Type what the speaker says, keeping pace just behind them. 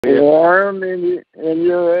Warm in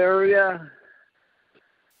your area?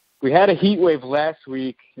 We had a heat wave last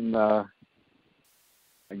week, and I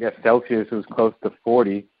guess Celsius was close to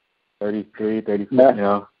 40, 33, 34. Yeah. You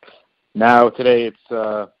know. Now today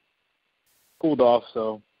it's cooled off,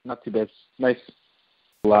 so not too bad. Nice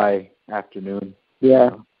July afternoon. Yeah.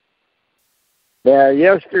 Yeah,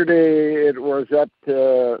 yesterday it was up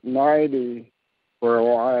to 90 for a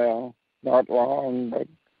while, not long, but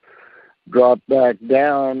dropped back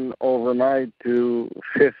down overnight to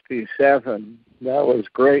 57. That was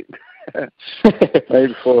great.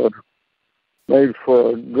 made for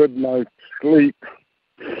a good night's sleep.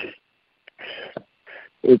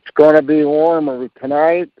 It's going to be warmer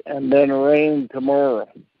tonight and then rain tomorrow.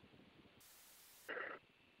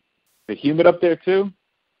 Is it humid up there too?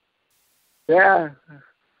 Yeah.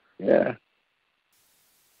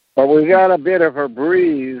 But we got a bit of a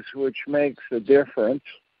breeze, which makes a difference.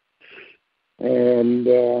 And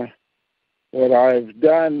what I've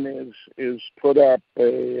done is put up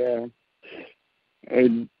a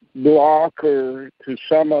blocker to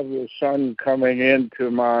some of the sun coming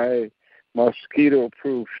into my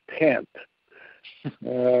mosquito-proof tent.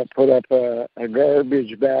 Put up a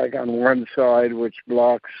garbage bag on one side which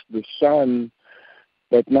blocks the sun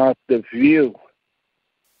but not the view.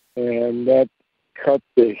 And that cut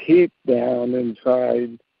the heat down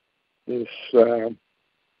inside this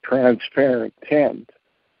transparent tent.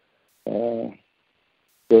 So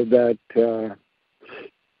that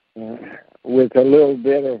with a little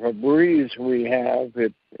bit of a breeze we have,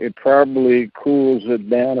 it probably cools it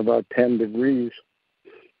down about 10 degrees.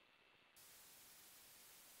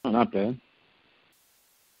 Oh, not bad.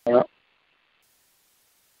 Yeah.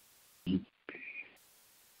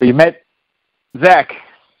 So you met Zach.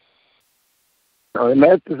 I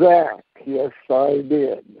met Zach. Yes, I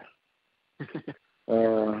did.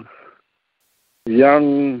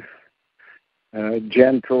 Young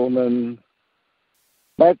gentleman,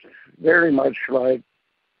 but very much like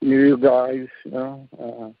you guys,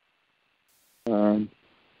 you know.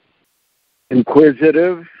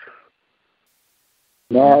 Inquisitive,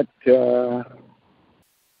 not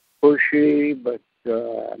pushy, but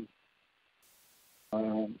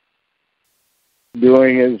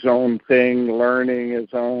doing his own thing, learning his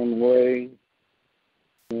own way,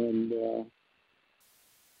 and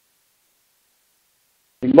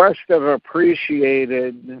he must have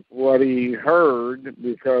appreciated what he heard,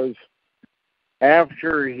 because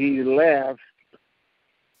after he left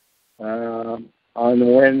on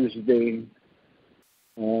Wednesday,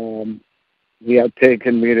 he had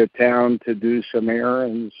taken me to town to do some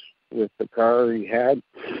errands with the car he had.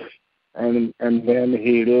 And then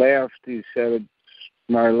he left. He said, "It's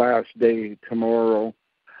my last day tomorrow."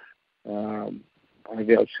 I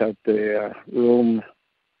guess at the room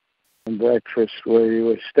and breakfast where he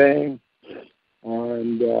was staying,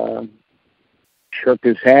 and shook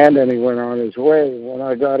his hand, and he went on his way. When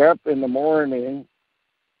I got up in the morning,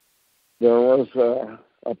 there was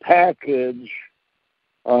a package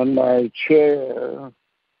on my chair,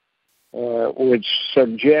 which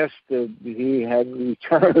suggested he had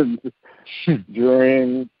returned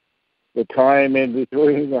during the time in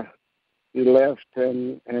between he left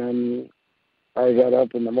and I got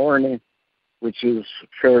up in the morning, which is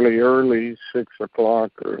fairly early, 6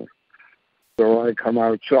 o'clock or so. I come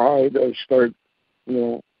outside, I start,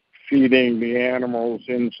 feeding the animals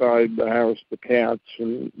inside the house, the cats,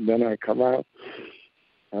 and then I come out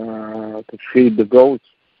to feed the goats.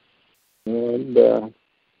 And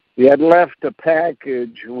he had left a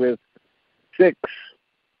package with 6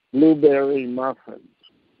 blueberry muffins.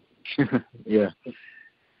 Yeah.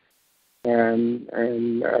 And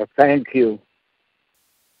thank you.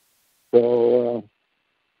 So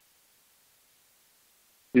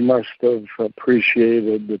he must have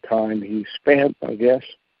appreciated the time he spent, I guess.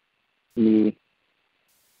 He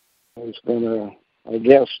was going to, I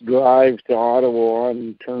guess, drive to Ottawa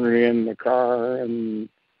and turn in the car and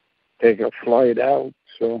take a flight out.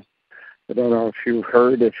 So I don't know if you've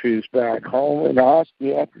heard if he's back home or not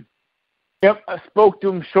yet. Yep, I spoke to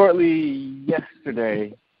him shortly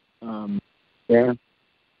yesterday. Yeah.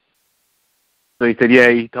 So he said,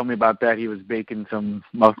 he told me about that. He was baking some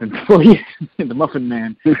muffins for you, the Muffin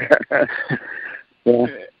Man. Yeah.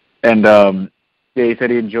 And he said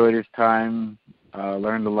he enjoyed his time,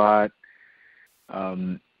 learned a lot.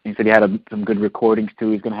 He said he had some good recordings too.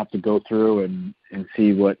 He's going to have to go through and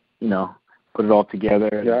see what, put it all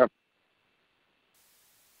together. Yeah.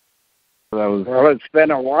 So that was. Well, it's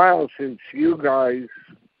been a while since you guys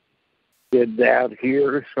did that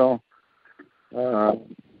here, so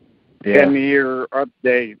 10-year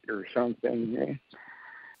update or something.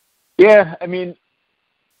 Yeah, I mean,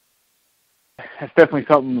 that's definitely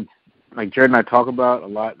something like Jared and I talk about a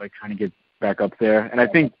lot, like trying to get back up there. And I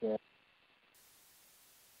think the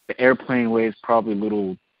airplane way is probably a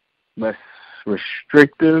little less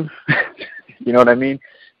restrictive. You know what I mean?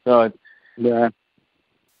 So Yeah.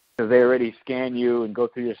 Because they already scan you and go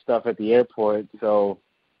through your stuff at the airport, so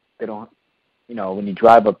they don't, when you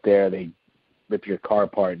drive up there, they rip your car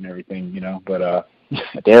apart and everything, But at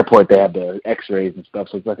the airport, they have the X-rays and stuff,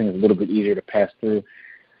 so I think it's a little bit easier to pass through.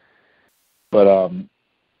 But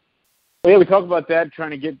yeah, we talked about that,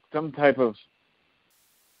 trying to get some type of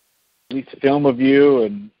at least film of you,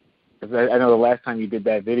 and cause I know the last time you did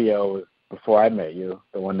that video was before I met you,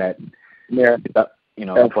 the one that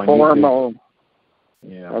a formal.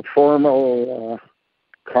 Yeah. A formal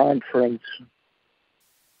conference.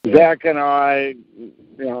 Zach and I,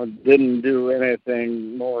 didn't do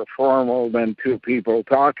anything more formal than two people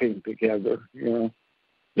talking together, Yeah.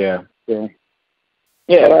 So,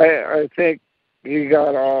 yeah. But I think he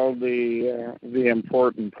got all the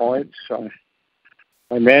important points.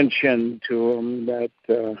 I mentioned to him that,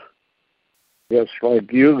 just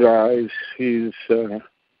like you guys, he's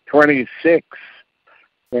 26,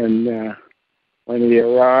 and when he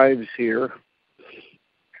arrives here,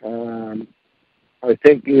 I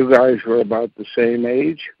think you guys were about the same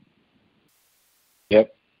age.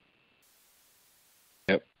 Yep,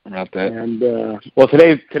 about that. And well,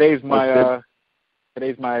 today's my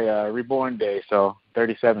reborn day, so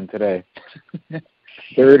 37 today.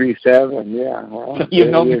 37, yeah. Well, you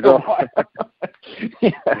know me a while.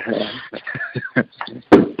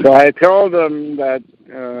 So I told him that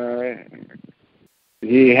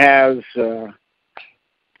he has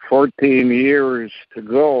 14 years to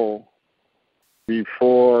go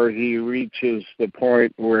before he reaches the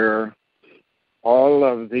point where all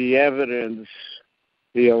of the evidence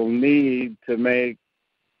he'll need to make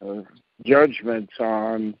judgments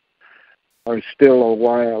on are still a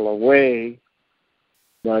while away.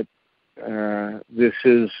 But this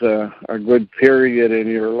is a good period in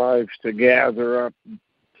your lives to gather up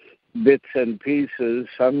bits and pieces,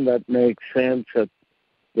 some that make sense at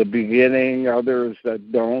the beginning, others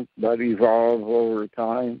that don't, but evolve over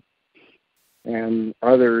time, and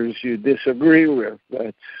others you disagree with.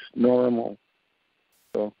 That's normal.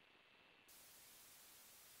 So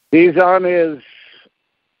he's on his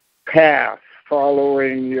path,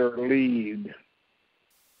 following your lead.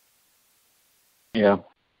 Yeah.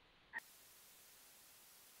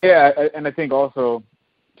 Yeah, and I think also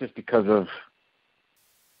just because of,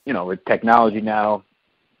 with technology now,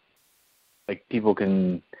 like people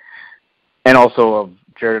can, and also of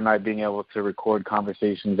Jared and I being able to record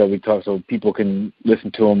conversations that we talk, so people can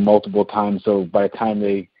listen to them multiple times. So by the time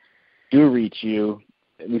they do reach you,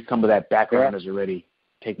 at least some of that background is already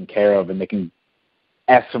taken care of, and they can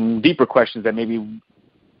ask some deeper questions that maybe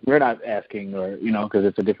we're not asking, or because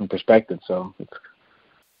it's a different perspective. So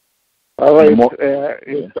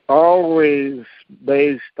it's always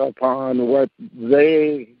based upon what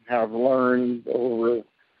they have learned over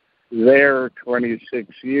their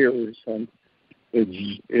 26 years, and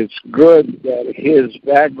it's good that his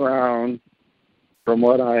background, from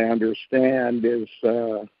what I understand, is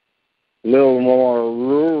a little more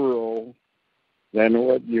rural than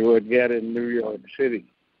what you would get in New York City.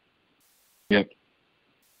 Yep.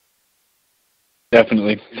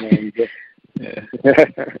 Definitely.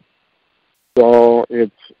 So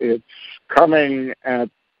it's coming at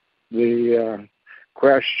the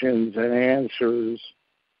questions and answers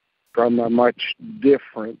from a much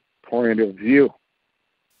different point of view.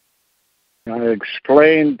 I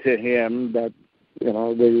explained to him that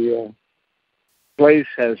the place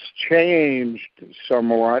has changed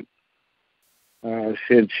somewhat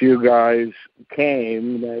since you guys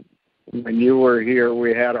came. That when you were here,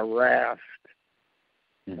 we had a raft.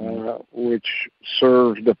 Which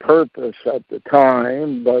served the purpose at the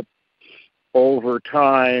time, but over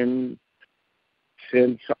time,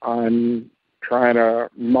 since I'm trying to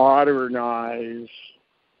modernize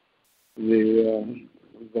the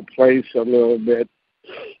place a little bit,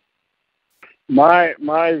 my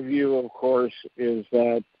view, of course, is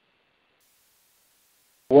that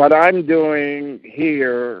what I'm doing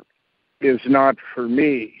here is not for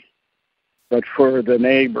me, but for the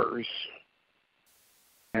neighbors.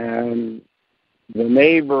 And the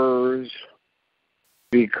neighbors,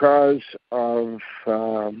 because of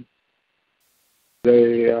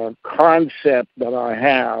the concept that I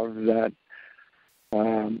have that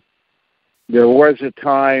there was a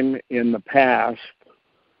time in the past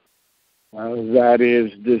that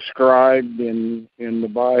is described in the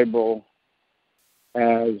Bible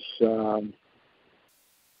as a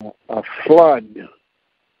flood.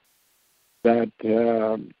 that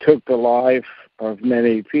took the life of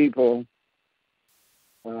many people,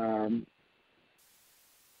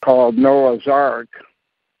 called Noah's Ark,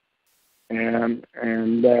 and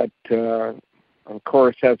that, of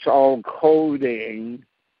course, that's all coding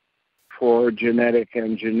for genetic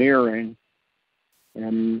engineering.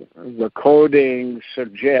 And the coding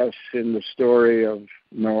suggests in the story of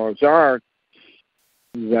Noah's Ark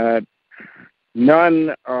that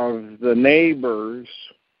none of the neighbors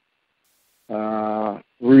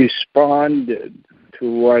responded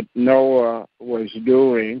to what Noah was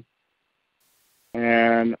doing,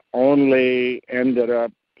 and only ended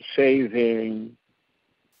up saving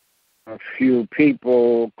a few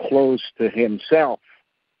people close to himself.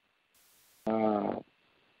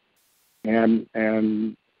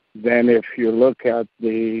 And then if you look at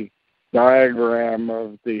the diagram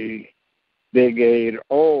of the Big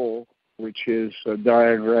 8-O, which is a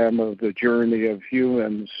diagram of the journey of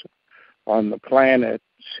humans on the planet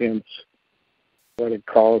since what it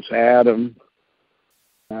calls Adam,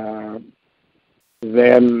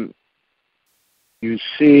 then you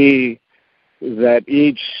see that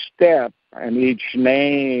each step and each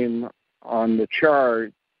name on the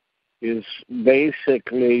chart is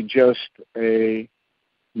basically just a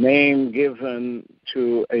name given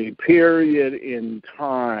to a period in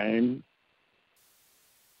time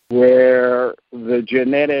where the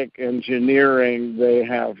genetic engineering they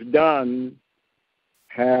have done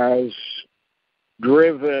has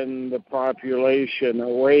driven the population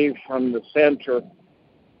away from the center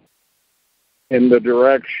in the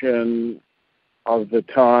direction of the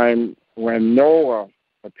time when Noah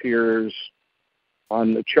appears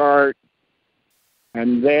on the chart,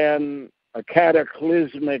 and then a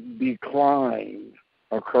cataclysmic decline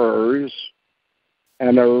occurs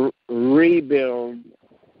and a rebuild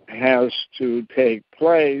has to take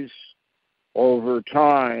place over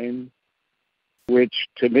time, which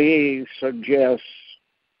to me suggests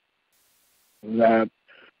that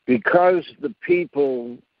because the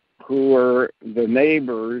people who were the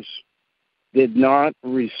neighbors did not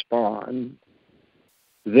respond,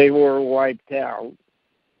 they were wiped out,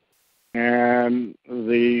 and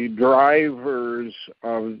the drivers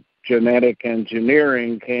of genetic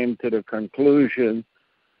engineering came to the conclusion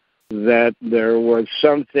that there was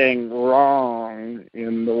something wrong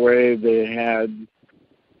in the way they had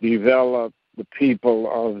developed the people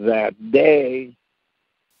of that day,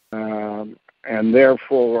 and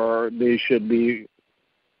therefore they should be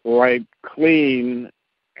wiped clean,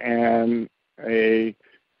 and a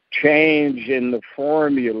change in the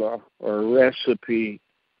formula or recipe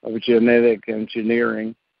of genetic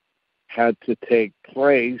engineering had to take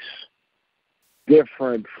place,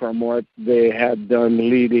 different from what they had done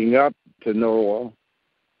leading up to Noah,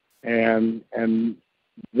 and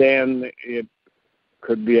then it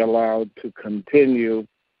could be allowed to continue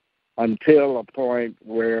until a point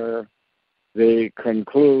where they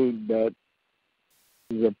conclude that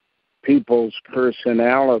the people's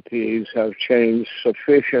personalities have changed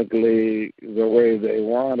sufficiently the way they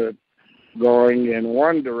wanted, going in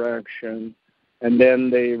one direction, and then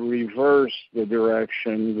they reverse the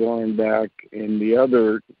direction, going back in the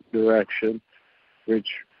other direction, which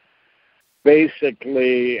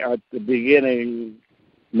basically at the beginning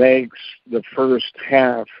makes the first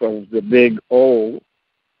half of the Big O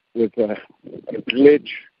with a glitch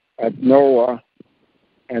at Noah,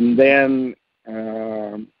 and then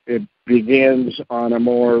it begins on a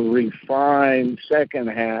more refined second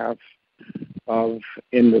half of,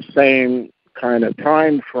 in the same kind of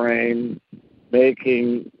time frame,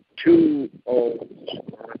 making two O's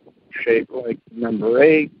shaped like number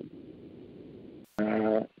 8,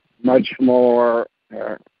 much more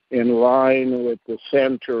in line with the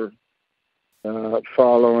center,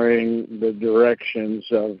 following the directions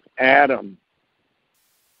of Adam.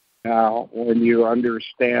 Now, when you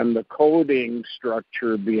understand the coding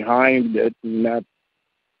structure behind it, and that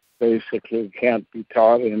basically can't be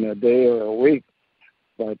taught in a day or a week,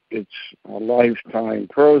 but it's a lifetime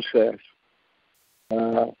process.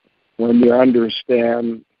 When you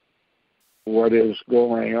understand what is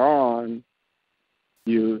going on,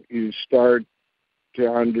 you start to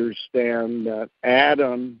understand that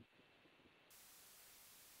Adam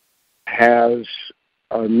has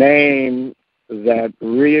a name that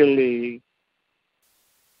really,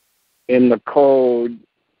 in the code,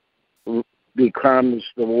 becomes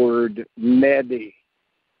the word Medi.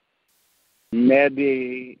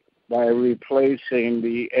 Medi, by replacing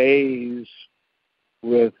the A's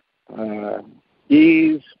with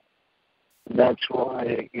E's. That's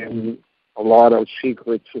why in a lot of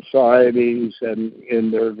secret societies and in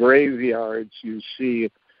their graveyards you see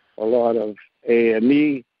a lot of A and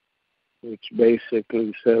E which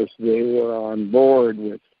basically says they were on board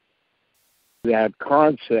with that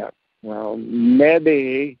concept. Well,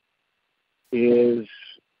 MEDI is,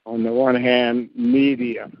 on the one hand,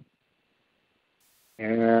 media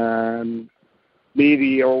and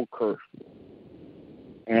mediocre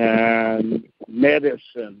and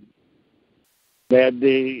medicine,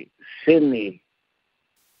 medicine.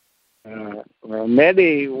 Well,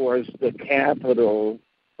 Medi was the capital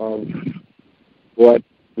of what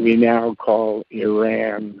we now call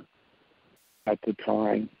Iran at the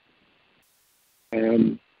time,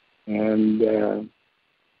 and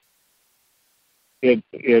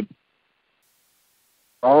it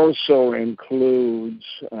also includes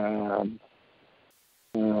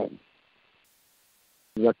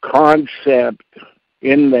the concept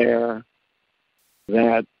in there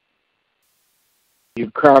that you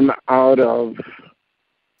come out of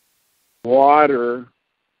water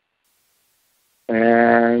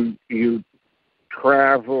and you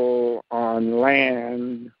travel on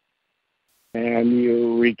land and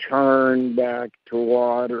you return back to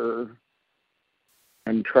water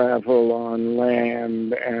and travel on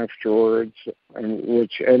land afterwards,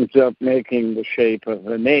 which ends up making the shape of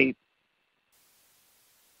an 8.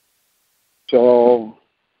 So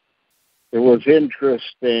it was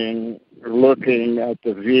interesting looking at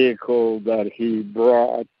the vehicle that he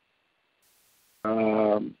brought,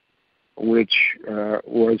 which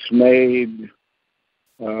was made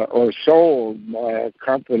or sold by a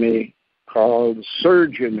company called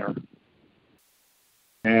Surgeoner.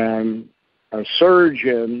 And a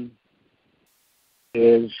surgeon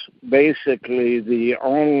is basically the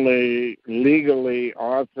only legally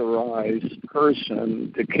authorized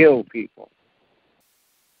person to kill people.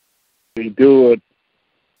 We do it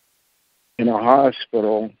in a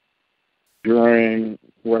hospital during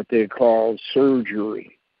what they call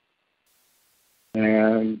surgery.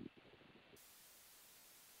 And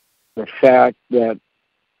the fact that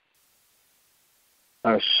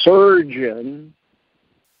a surgeon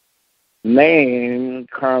name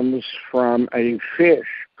comes from a fish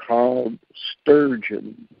called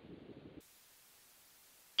sturgeon.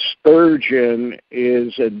 Sturgeon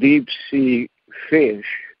is a deep-sea fish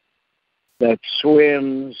that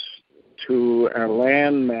swims to a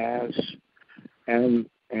landmass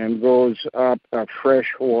and goes up a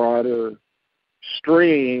freshwater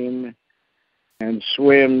stream and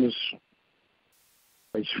swims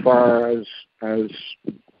as far as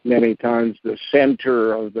many times the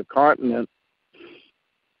center of the continent,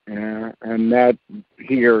 and that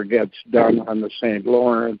here gets done on the St.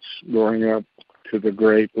 Lawrence, going up to the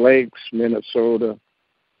Great Lakes, Minnesota,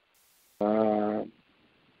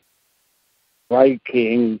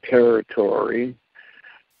 Viking territory,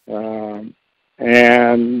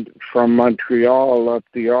 and from Montreal up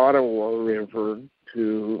the Ottawa River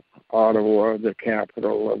to Ottawa, the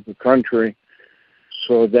capital of the country,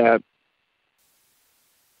 so that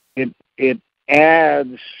it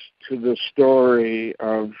adds to the story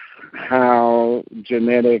of how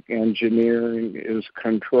genetic engineering is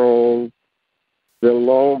controlled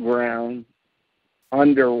below ground,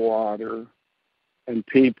 underwater, and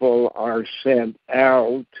people are sent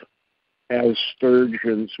out as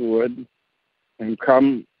sturgeons would and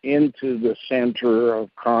come into the center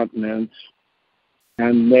of continents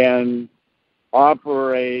and then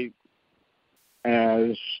operate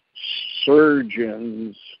as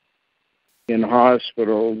surgeons in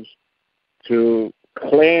hospitals to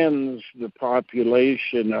cleanse the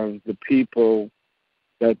population of the people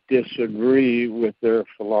that disagree with their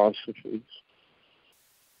philosophies.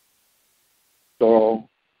 So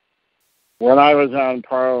when I was on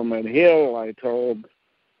Parliament Hill, I told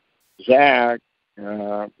Zach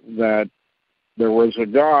that there was a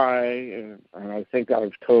guy, and I think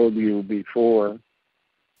I've told you before,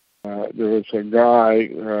 there was a guy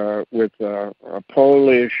with a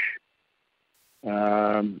Polish,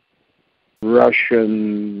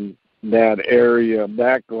 Russian, that area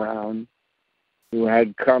background, who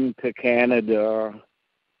had come to Canada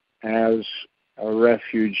as a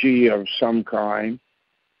refugee of some kind,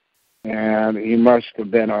 and he must have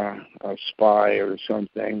been a spy or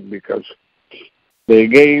something, because they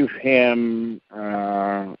gave him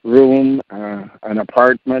room, an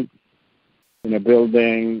apartment in a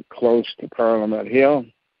building close to Parliament Hill.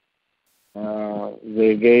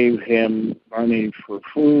 They gave him money for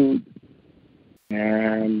food,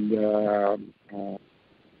 and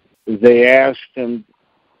they asked him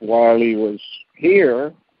while he was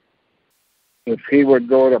here if he would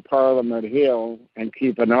go to Parliament Hill and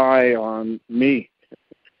keep an eye on me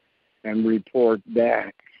and report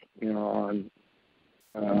back, on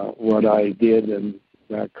what I did and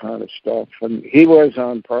that kind of stuff. And he was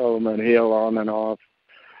on Parliament Hill on and off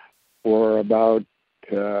for about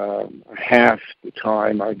half the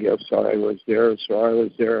time, I guess, I was there. So I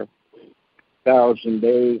was there 1,000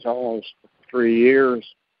 days, almost 3 years.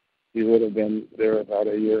 He would have been there about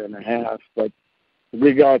a year and a half. But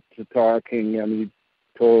we got to talking, and he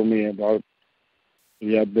told me about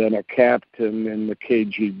he had been a captain in the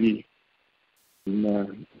KGB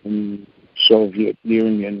in Soviet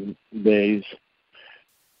Union days.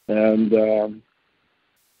 And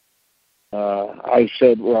I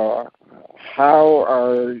said, well, how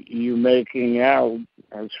are you making out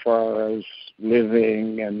as far as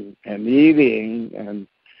living and eating? And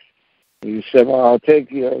he said, well, I'll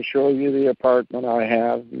show you the apartment I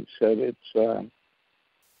have. He said, it's a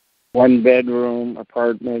one-bedroom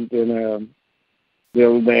apartment in a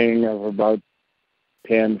building of about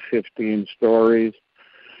 10, 15 stories.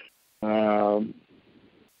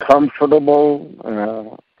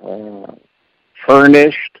 Comfortable,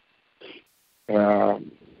 furnished.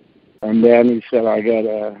 And then he said, I got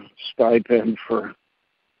a stipend for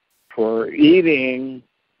eating,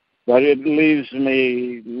 but it leaves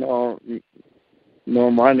me no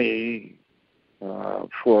money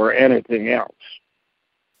for anything else.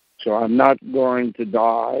 So I'm not going to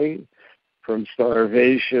die from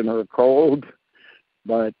starvation or cold,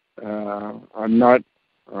 but I'm not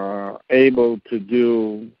able to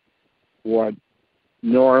do what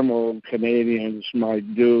normal Canadians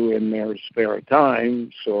might do in their spare time.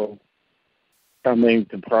 So coming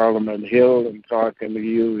to Parliament Hill and talking to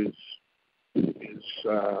you is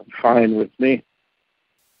fine with me.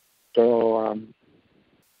 So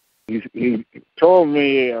he told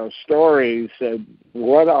me a story. He said,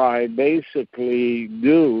 what I basically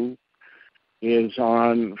do is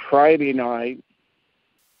on Friday night,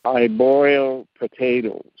 I boil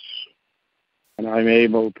potatoes, and I'm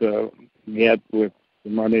able to get with the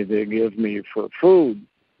money they give me for food.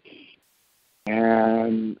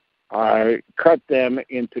 And I cut them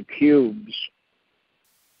into cubes.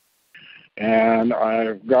 And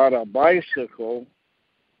I've got a bicycle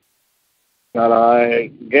that I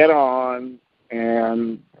get on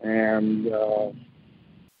and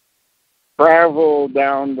travel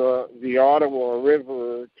down the Ottawa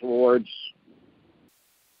River towards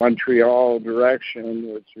Montreal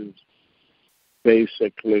direction, which is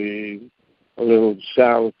basically a little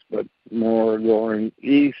south, but more going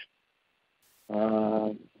east.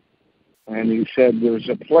 And he said there's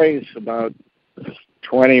a place about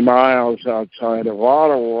 20 miles outside of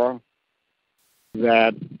Ottawa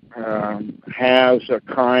that has a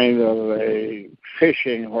kind of a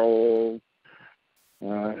fishing hole,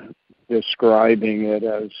 describing it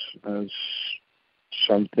as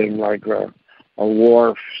something like a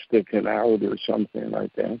wharf sticking out or something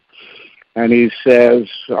like that. And he says,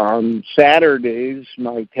 on Saturdays,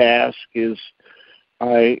 my task is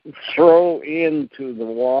I throw into the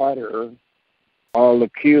water all the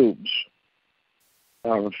cubes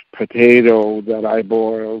of potato that I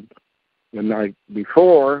boiled the night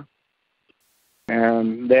before,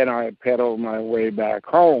 and then I pedal my way back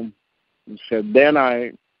home. He said, then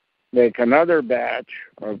I make another batch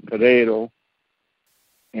of potato,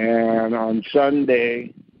 and on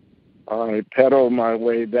Sunday, I pedal my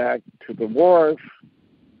way back to the wharf,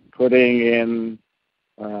 putting in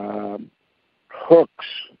hooks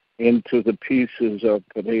into the pieces of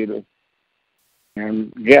potato.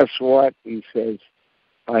 And guess what? He says,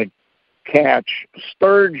 I catch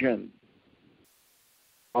sturgeon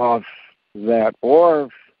off that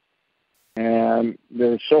wharf, and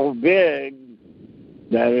they're so big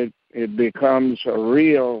that it becomes a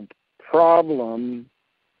real problem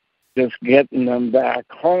just getting them back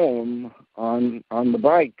home on the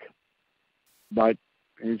bike. But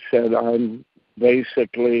he said, I'm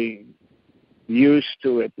basically used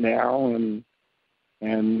to it now and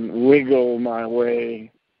wiggle my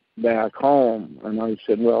way back home. And I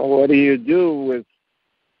said, well, what do you do with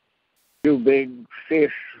two big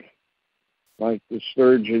fish like the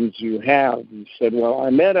sturgeons you have? He said, well, I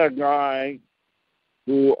met a guy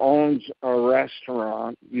who owns a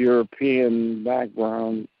restaurant, European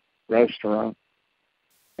background restaurant,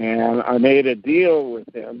 and I made a deal with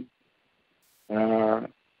him.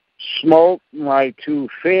 Smoke my two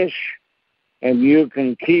fish, and you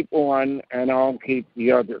can keep one, and I'll keep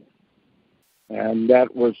the other. And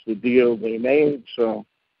that was the deal they made. So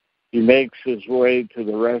he makes his way to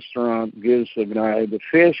the restaurant, gives the guy the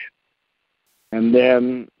fish, and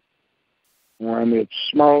then when it's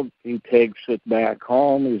smoked, he takes it back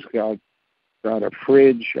home. He's got a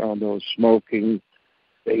fridge, although smoking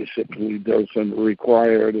basically doesn't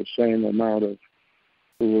require the same amount of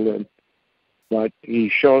coolant. But he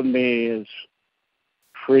showed me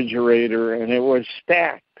refrigerator, and it was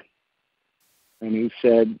stacked. And he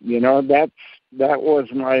said, that was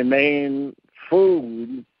my main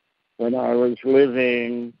food when I was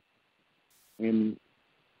living in.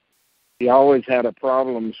 He always had a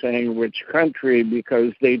problem saying which country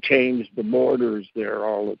because they changed the borders there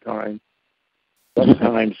all the time.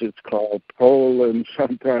 Sometimes it's called Poland,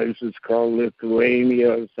 sometimes it's called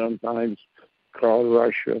Lithuania, sometimes it's called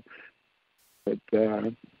Russia. But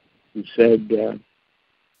he said,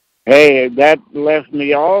 hey, that left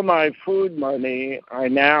me all my food money I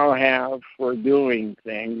now have for doing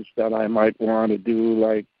things that I might want to do,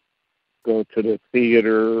 like go to the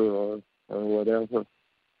theater or whatever.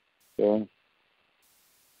 So,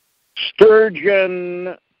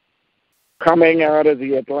 sturgeon coming out of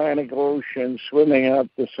the Atlantic Ocean, swimming up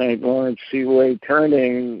the St. Lawrence Seaway,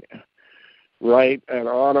 turning right at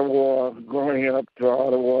Ottawa, going up to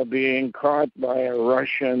Ottawa, being caught by a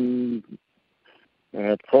Russian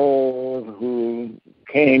Pole who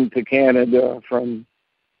came to Canada from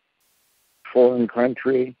a foreign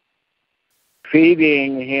country,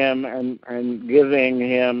 feeding him and giving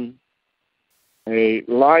him a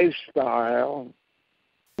lifestyle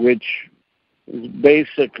which is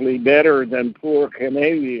basically better than poor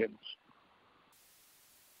Canadians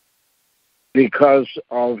because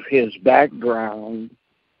of his background.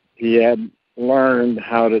 He had learned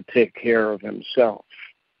how to take care of himself,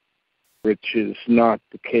 which is not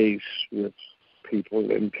the case with people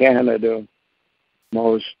in Canada.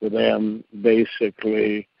 Most of them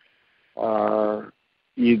basically are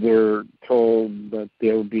either told that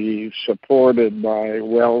they'll be supported by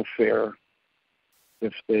welfare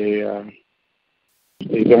if they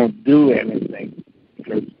don't do anything,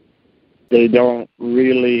 because they don't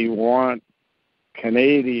really want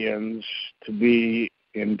Canadians to be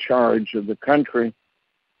in charge of the country.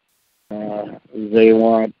 They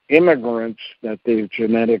want immigrants that they've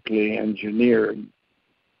genetically engineered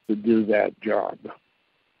to do that job.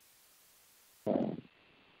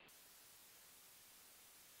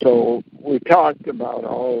 So we talked about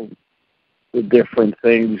all the different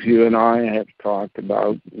things you and I have talked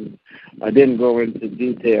about. I didn't go into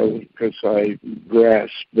detail because I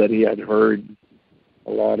grasped that he had heard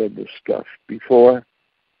a lot of the stuff before.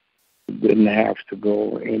 He didn't have to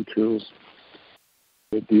go into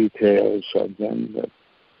the details of them, but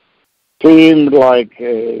seemed like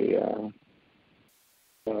a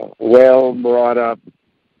well-brought-up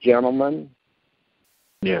gentleman.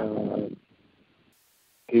 Yeah.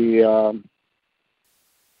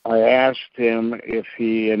 I asked him if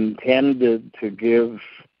he intended to give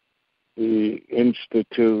the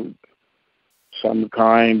Institute some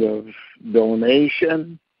kind of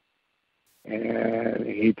donation, and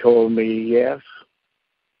he told me yes.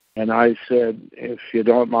 And I said, if you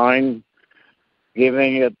don't mind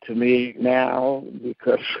giving it to me now,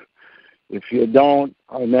 because if you don't,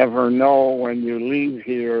 I'll never know when you leave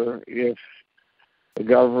here if the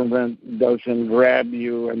government doesn't grab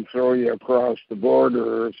you and throw you across the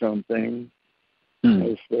border or something,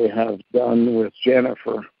 as they have done with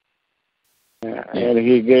Jennifer. And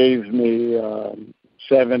he gave me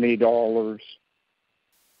 $70.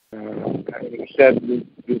 And he said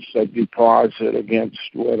this is a deposit against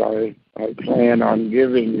what I plan on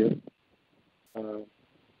giving you.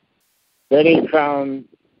 Then he found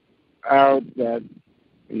out that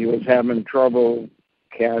he was having trouble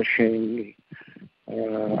cashing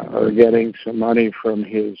or getting some money from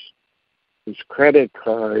his credit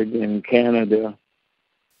card in Canada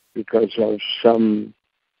because of some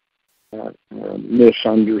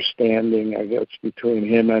misunderstanding, I guess, between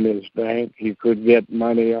him and his bank. He could get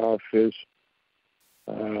money off his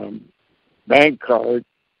bank card,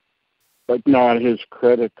 but not his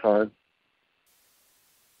credit card.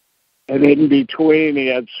 And in between, he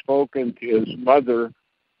had spoken to his mother,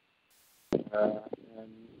 and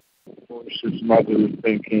of course, his mother,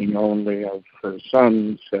 thinking only of her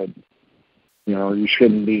son, said, you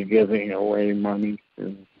shouldn't be giving away money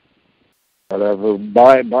and whatever.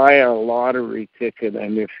 Buy a lottery ticket,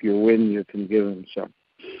 and if you win, you can give him some.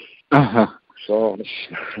 Uh-huh. So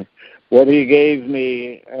what he gave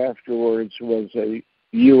me afterwards was a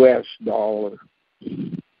U.S. dollar,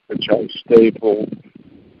 which I stapled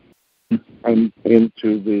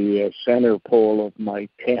into the center pole of my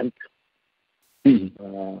tent.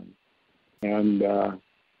 And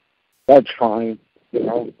that's fine,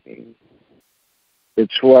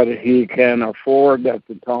 It's what he can afford at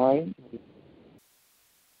the time.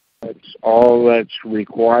 That's all that's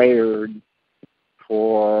required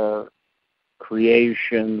for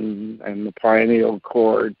creation and the pineal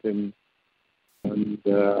court and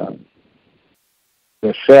the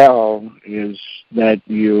cell is that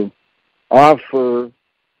you offer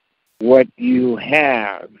what you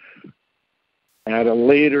have. At a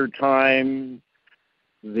later time,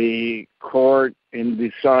 the court, in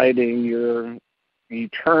deciding your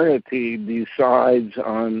eternity, decides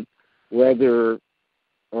on whether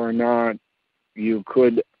or not you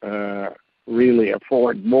could really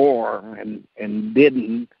afford more and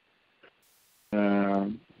didn't.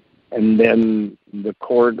 And then the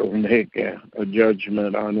court will make a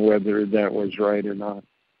judgment on whether that was right or not.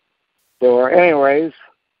 So anyways,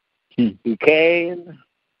 he came.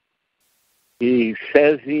 He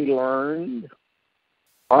says he learned.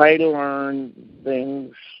 I learned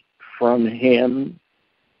things from him,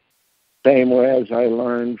 same way as I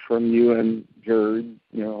learned from you and Gerd,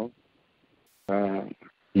 you know.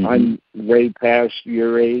 I'm way past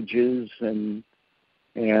your ages and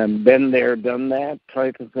been there, done that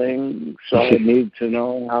type of thing. So I need to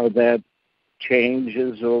know how that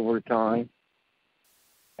changes over time.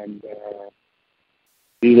 And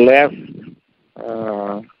he left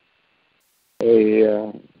a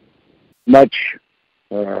much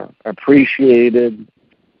appreciated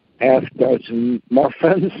half-dozen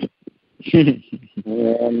muffins and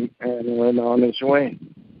went on his way.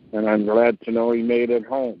 And I'm glad to know he made it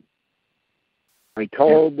home. I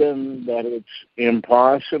told them that it's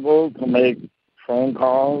impossible to make phone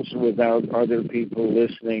calls without other people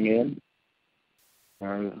listening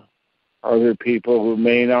in, other people who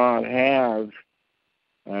may not have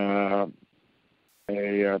a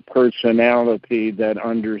personality that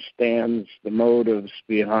understands the motives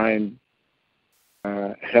behind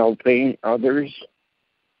helping others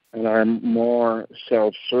and are more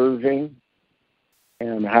self-serving,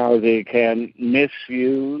 and how they can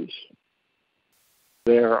misuse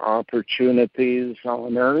their opportunities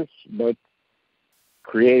on earth, but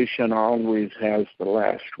creation always has the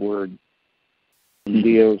last word and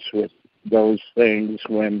deals with those things.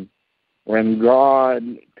 When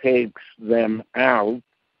God takes them out,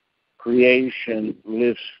 creation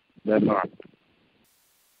lifts them up.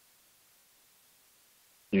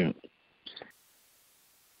 Yeah.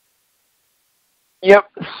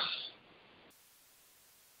 Yep.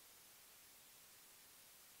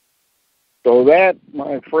 So that,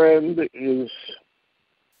 my friend, is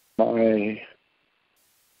my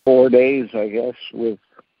 4 days, I guess, with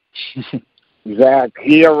Zach.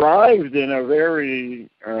 He arrived in a very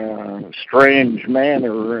strange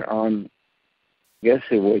manner on, I guess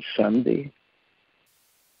it was Sunday.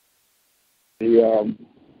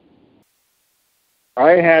 I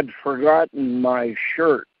had forgotten my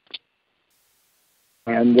shirt,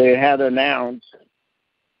 and they had announced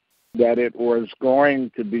that it was going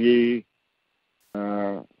to be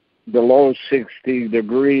below 60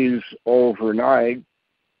 degrees overnight,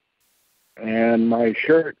 and my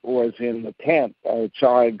shirt was in the tent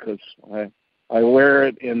outside because I wear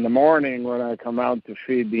it in the morning when I come out to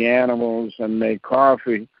feed the animals and make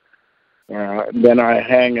coffee. Then I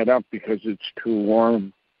hang it up because it's too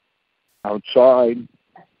warm outside.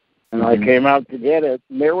 And I came out to get it,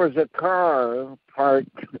 and there was a car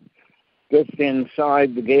parked just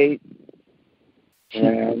inside the gate,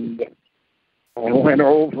 and I went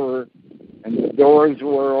over, and the doors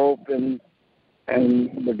were open,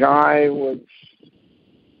 and the guy was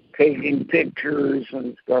taking pictures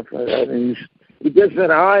and stuff like that. And he just said,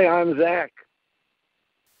 "Hi, I'm Zach."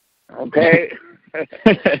 Okay.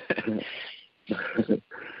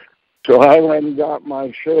 So I went and got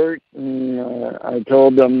my shirt, and I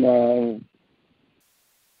told him,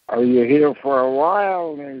 "Are you here for a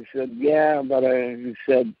while?" And he said, "Yeah," but he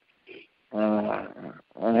said, "I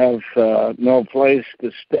have no place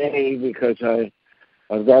to stay because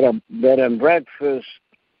I've got a bed and breakfast,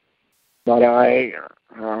 but I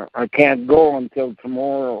can't go until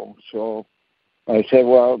tomorrow." So I said,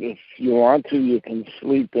 "Well, if you want to, you can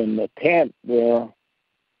sleep in the tent there."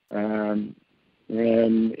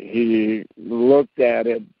 And he looked at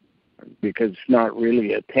it, because it's not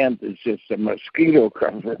really a tent, it's just a mosquito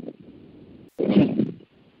cover.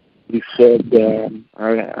 He said,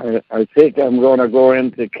 I think I'm going to go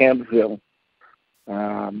into Kentville.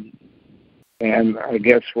 And I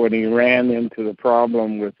guess when he ran into the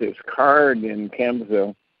problem with his card in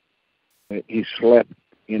Kentville, he slept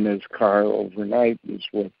in his car overnight, is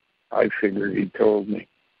what I figured he told me.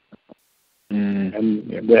 And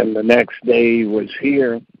then the next day he was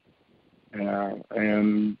here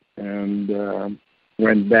and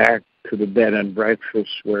went back to the bed and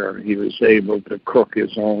breakfast where he was able to cook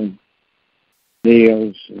his own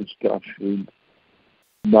meals and stuff. He'd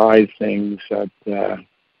buy things at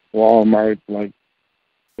Walmart, like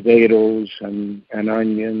potatoes and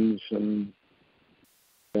onions and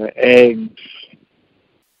eggs,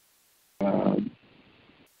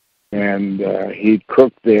 And he'd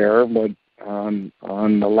cook there, but on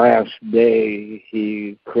the last day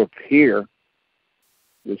he cooked here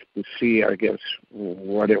just to see, I guess,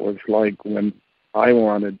 what it was like when I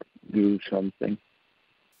wanted to do something.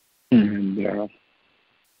 And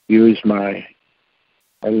use my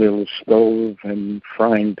little stove and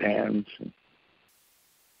frying pans.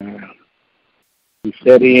 He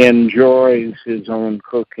said he enjoys his own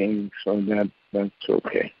cooking, so that's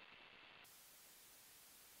okay.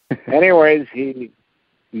 Anyways, he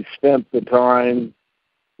spent the time.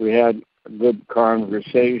 We had a good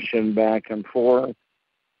conversation back and forth.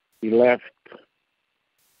 He left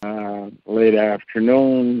late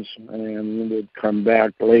afternoons and would come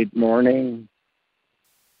back late morning.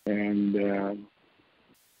 And, of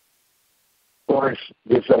course,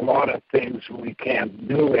 there's a lot of things we can't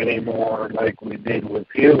do anymore like we did with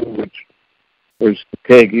you, which was to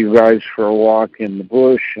take you guys for a walk in the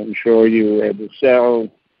bush and show you where the cell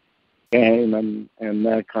came and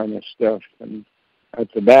that kind of stuff and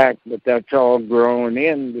at the back. But that's all grown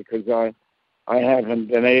in because I haven't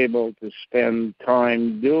been able to spend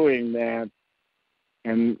time doing that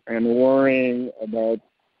and worrying about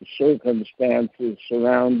the circumstances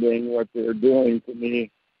surrounding what they're doing to me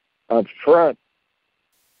up front.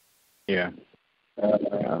 Yeah.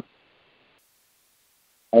 I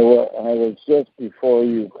was just before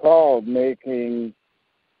you called making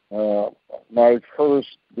my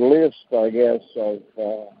first list, I guess, of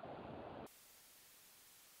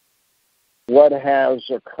what has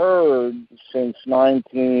occurred since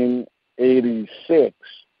 1986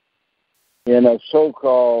 in a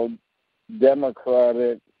so-called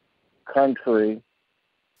democratic country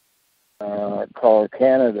called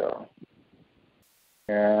Canada.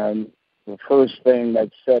 And the first thing that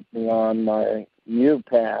set me on my new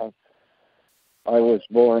path, I was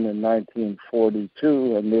born in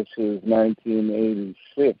 1942, and this is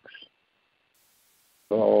 1986.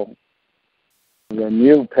 So the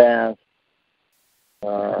new path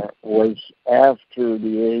was after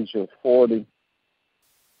the age of 40.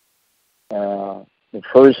 The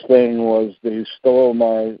first thing was they stole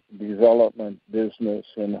my development business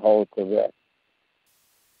in Hull, Quebec.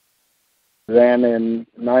 Then in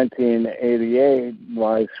 1988,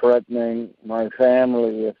 by threatening my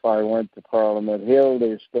family if I went to Parliament Hill,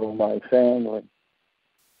 they stole my family.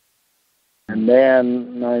 And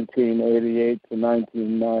then 1988 to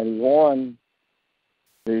 1991,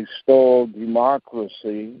 they stole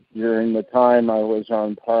democracy during the time I was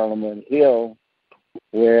on Parliament Hill,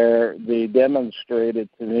 where they demonstrated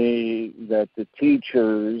to me that the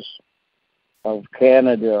teachers of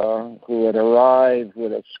Canada who had arrived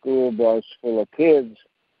with a school bus full of kids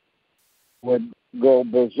would go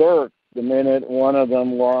berserk the minute one of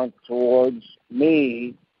them walked towards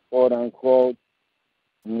me, quote unquote,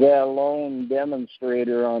 the lone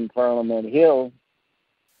demonstrator on Parliament Hill,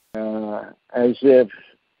 as if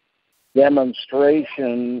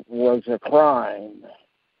demonstration was a crime.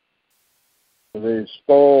 They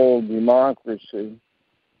stole democracy.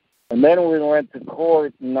 And then we went to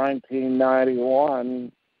court in 1991,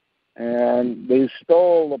 and they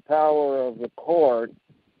stole the power of the court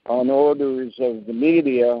on orders of the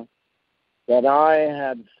media that I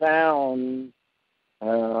had found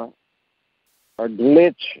a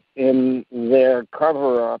glitch in their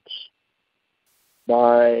cover-ups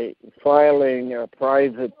by filing a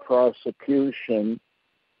private prosecution,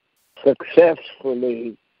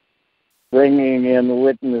 successfully bringing in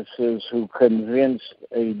witnesses who convinced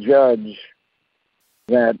a judge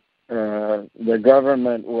that the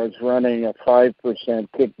government was running a 5%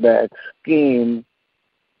 kickback scheme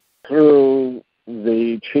through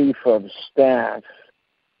the chief of staff,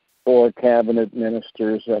 4 cabinet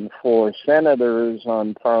ministers and 4 senators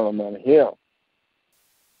on Parliament Hill.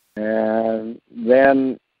 And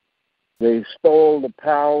then they stole the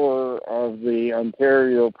power of the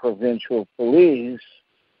Ontario Provincial Police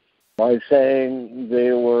by saying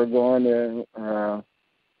they were going to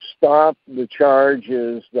stop the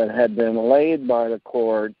charges that had been laid by the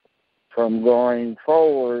court from going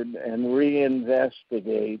forward and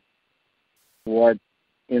reinvestigate what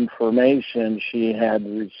information she had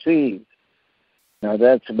received. Now,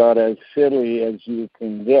 that's about as silly as you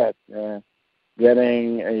can get,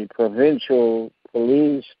 getting a provincial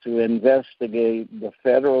police to investigate the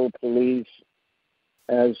federal police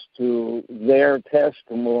as to their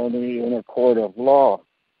testimony in a court of law.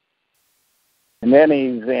 In any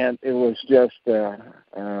event, it was just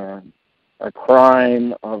a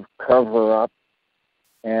crime of cover-up,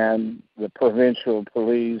 and the provincial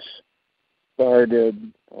police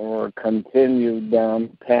started or continued down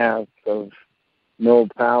the path of no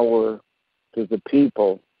power to the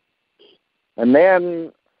people. And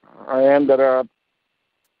then I ended up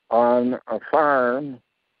on a farm,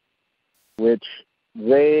 which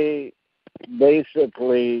they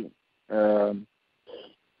basically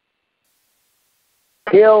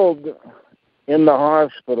killed in the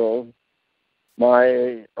hospital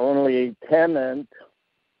my only tenant,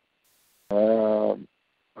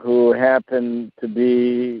 who happened to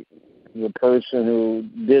be the person who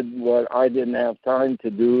did what I didn't have time to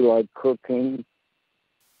do, like cooking.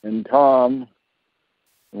 And Tom,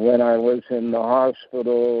 when I was in the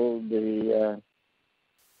hospital, the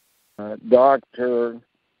doctor,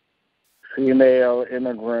 female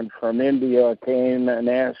immigrant from India, came and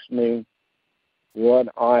asked me what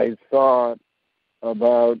I thought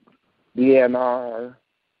about DNR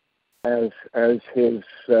as his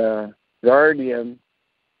guardian.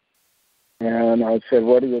 And I said,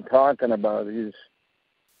 what are you talking about? He's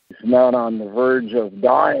not on the verge of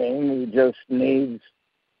dying. He just needs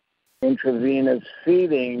intravenous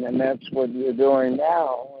feeding, and that's what you're doing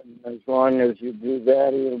now. And as long as you do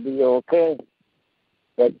that, he'll be okay.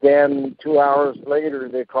 But then 2 hours later,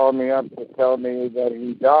 they called me up to tell me that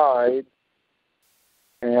he died,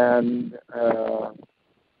 and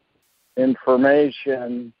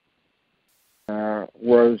information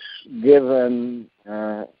was given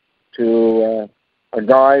to a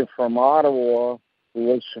guy from Ottawa who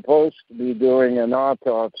was supposed to be doing an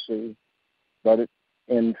autopsy, but it,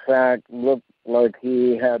 in fact, looked like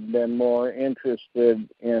he had been more interested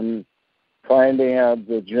in finding out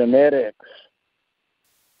the genetics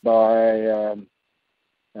by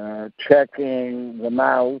checking the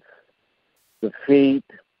mouth, the feet,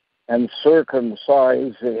 and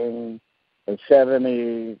circumcising a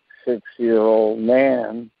 76-year-old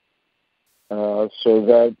man, so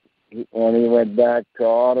that when he went back to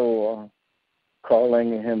Ottawa,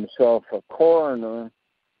 calling himself a coroner,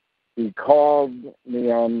 he called me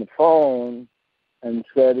on the phone and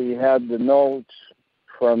said he had the notes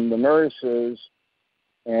from the nurses,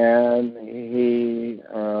 and he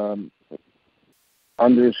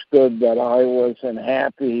understood that I wasn't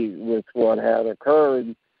happy with what had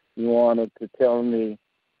occurred. He wanted to tell me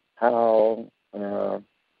how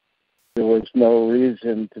there was no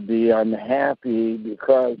reason to be unhappy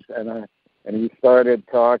because, and he started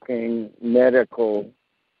talking medical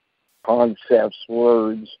concepts,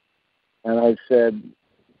 words, and I said,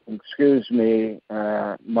 excuse me,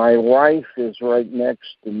 my wife is right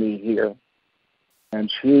next to me here,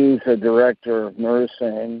 and she's a director of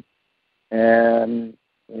nursing, and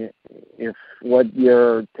if what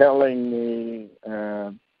you're telling me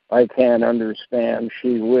I can't understand,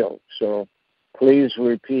 she will. So please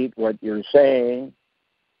repeat what you're saying.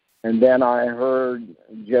 And then I heard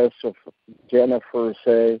Jennifer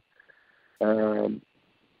say,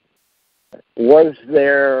 was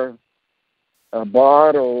there a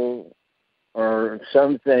bottle or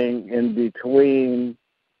something in between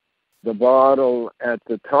the bottle at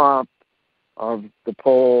the top of the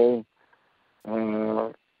pole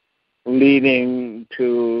leading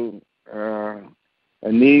to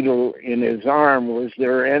a needle in his arm? Was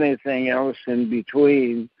there anything else in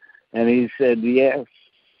between? And he said yes.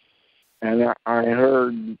 And I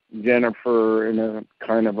heard Jennifer in a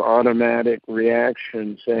kind of automatic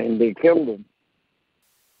reaction saying they killed him.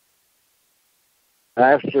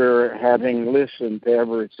 After having listened to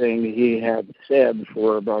everything he had said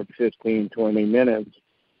for about 15, 20 minutes,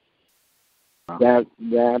 that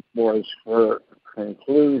was her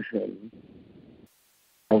conclusion.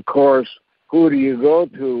 Of course, who do you go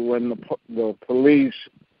to when the police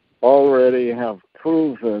already have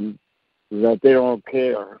proven that they don't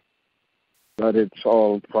care, that it's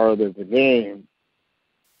all part of the game?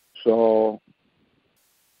 So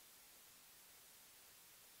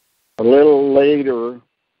a little later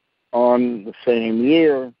on the same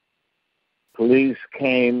year, police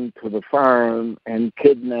came to the farm and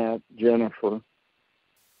kidnapped Jennifer.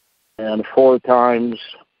 And 4 times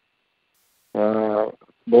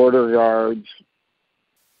border guards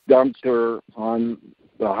dumped her on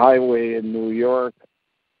the highway in New York.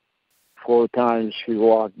 4 times she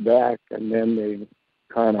walked back, and then they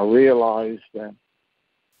kind of realized that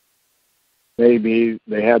maybe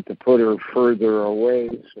they had to put her further away,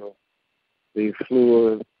 so they flew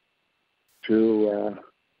her to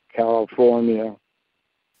California,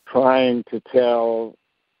 trying to tell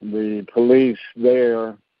the police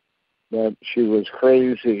there that she was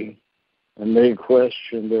crazy, and they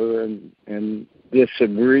questioned her and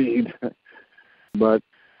disagreed. But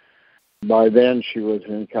by then she was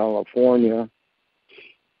in California.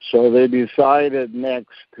 So they decided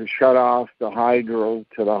next to shut off the hydro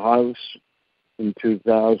to the house in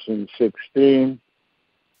 2016.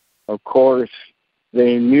 Of course,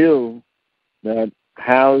 they knew that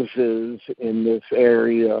houses in this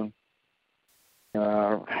area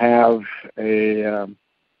have a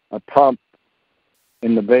pump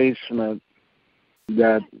in the basement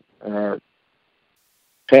that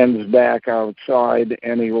sends back outside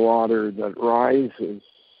any water that rises.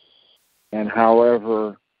 And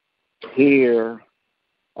however, here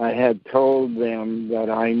I had told them that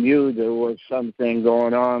I knew there was something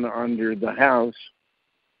going on under the house,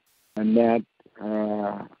 and that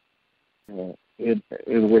it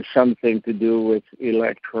was something to do with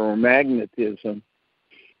electromagnetism.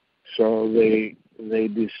 So they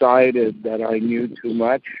decided that I knew too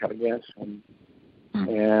much, I guess,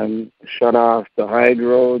 and shut off the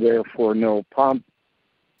hydro, therefore no pump,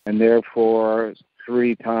 and therefore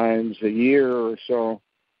 3 times a year or so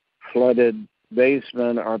flooded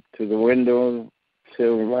basement up to the window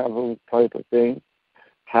sill level type of thing.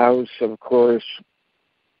 House, of course,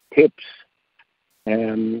 tips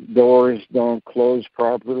and doors don't close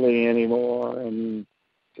properly anymore, and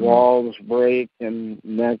walls break and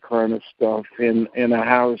that kind of stuff in a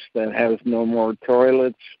house that has no more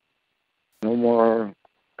toilets, no more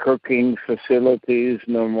cooking facilities,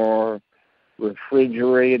 no more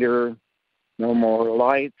refrigerator, no more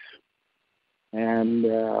lights, and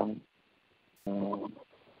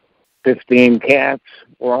 15 cats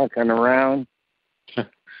walking around.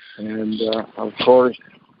 And, of course,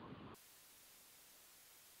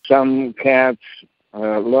 some cats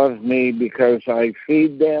love me because I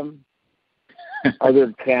feed them.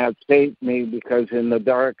 Other cats hate me because in the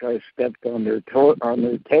dark I stepped on their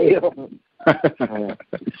tail.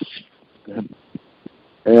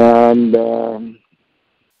 And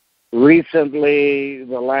recently,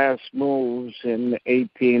 the last moves in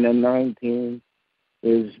 18 and 19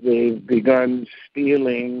 is they've begun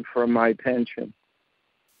stealing from my pension.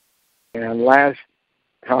 And last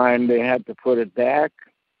time they had to put it back,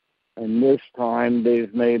 and this time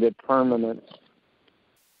they've made it permanent.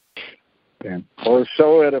 Yeah. Or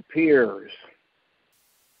so it appears.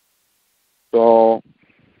 So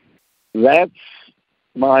that's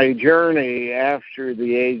my journey after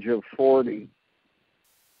the age of 40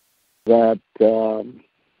 that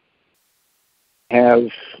has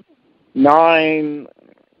 9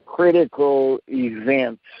 critical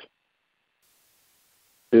events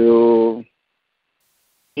to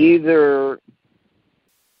either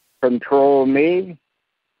control me,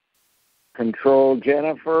 control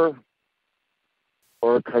Jennifer,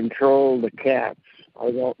 or control the cats.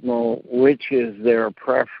 I don't know which is their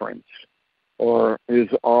preference, or is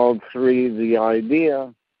all 3 the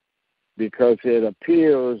idea, because it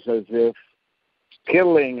appears as if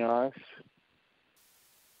killing us,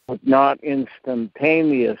 but not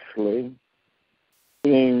instantaneously,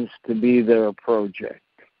 seems to be their project.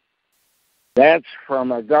 That's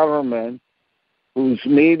from a government whose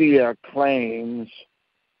media claims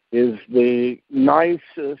is the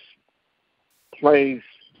nicest place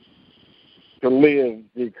to live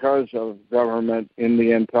because of government in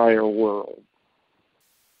the entire world.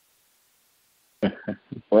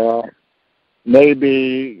 Well,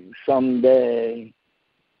 maybe someday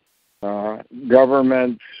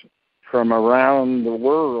governments from around the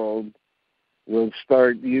world will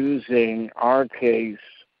start using our case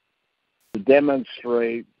to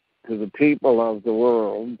demonstrate to the people of the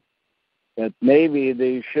world that maybe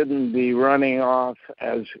they shouldn't be running off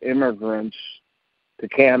as immigrants to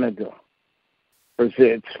Canada, because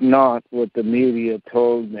it's not what the media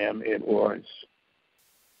told them it was.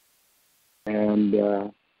 And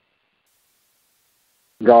a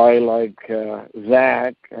guy like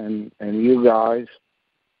Zach and you guys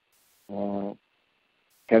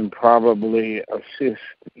can probably assist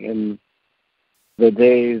in the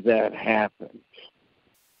day that happens.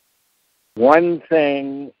 One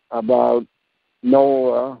thing about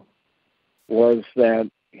Noah was that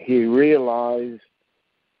he realized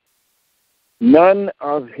none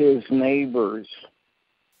of his neighbors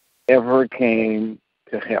ever came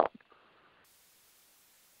to help.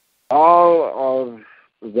 All of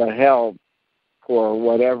the help for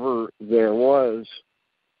whatever there was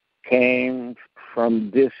came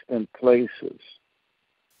from distant places.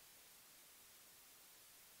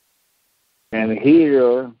 And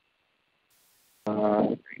here,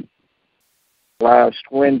 last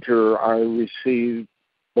winter, I received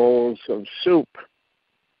bowls of soup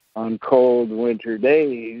on cold winter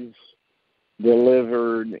days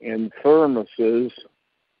delivered in thermoses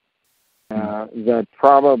that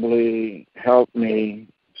probably helped me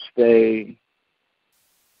stay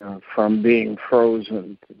from being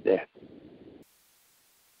frozen to death.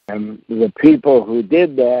 And the people who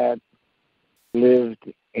did that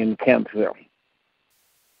lived in Kempville.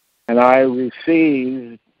 And I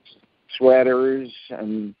received sweaters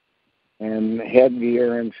and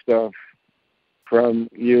headgear and stuff from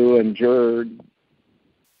you and Jared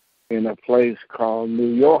in a place called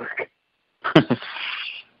New York.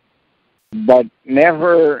 But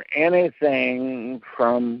never anything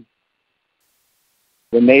from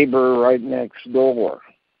the neighbor right next door.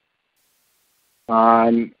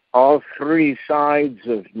 On all three sides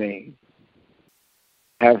of me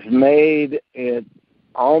have made it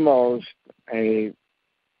almost a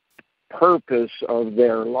purpose of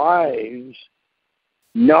their lives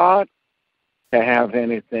not to have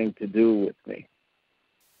anything to do with me.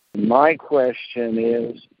 My question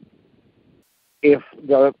is, if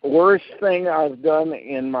the worst thing I've done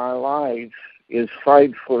in my life is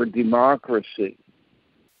fight for democracy,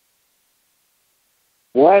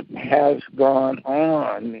 what has gone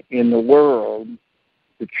on in the world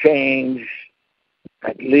to change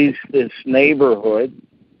at least this neighborhood,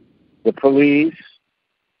 the police,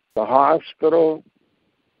 the hospital,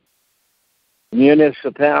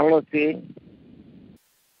 municipality,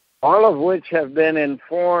 all of which have been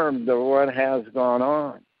informed of what has gone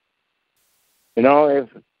on? You know,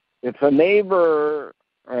 if a neighbor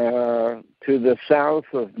to the south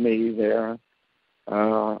of me there,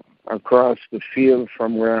 across the field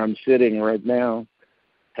from where I'm sitting right now,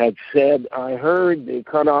 had said, I heard they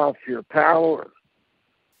cut off your power.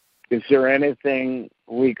 Is there anything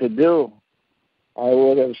we could do? I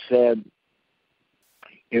would have said,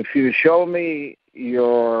 if you show me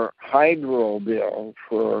your hydro bill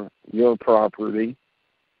for your property,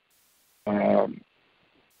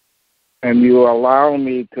 and you allow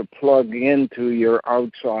me to plug into your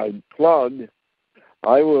outside plug,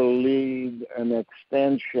 I will lead an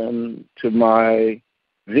extension to my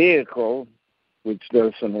vehicle, which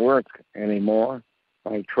doesn't work anymore,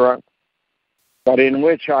 my truck, but in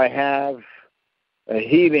which I have a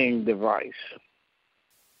heating device.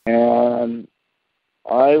 And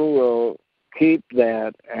I will keep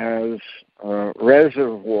that as a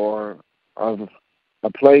reservoir of a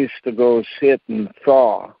place to go sit and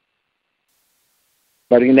thaw.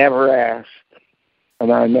 But he never asked,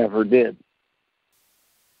 and I never did.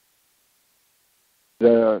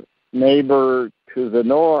 The neighbor to the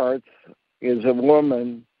north is a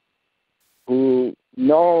woman who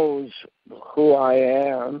knows who I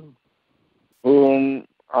am, whom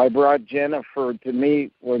I brought Jennifer to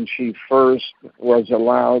meet when she first was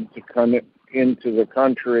allowed to come into the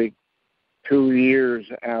country 2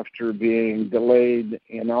 years after being delayed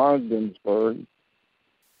in Ogdensburg,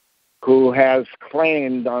 who has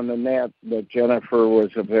claimed on the net that Jennifer was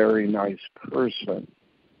a very nice person,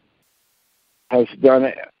 has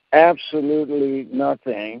done absolutely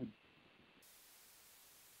nothing.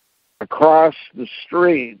 Across the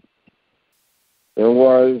street, there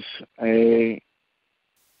was a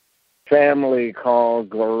family called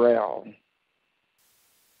Gorell.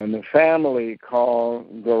 And the family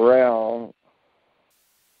called Gorell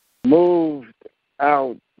moved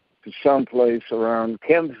out to someplace around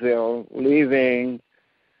Kempville, leaving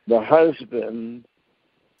the husband,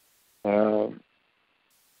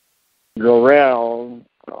 Gorell,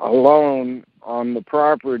 alone on the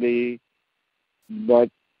property, but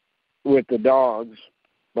with the dogs,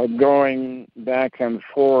 but going back and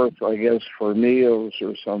forth, I guess, for meals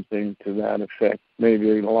or something to that effect,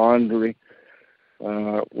 maybe laundry,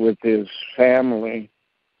 with his family.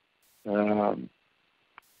 And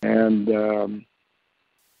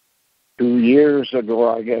 2 years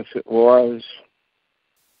ago, I guess it was,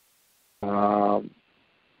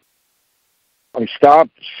 I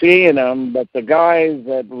stopped seeing him, but the guy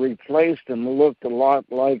that replaced him looked a lot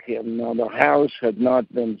like him. Now, the house had not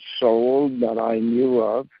been sold that I knew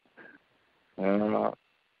of,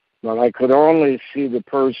 but I could only see the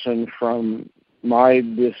person from my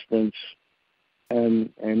distance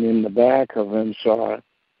and in the back of him, so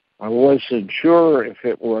I wasn't sure if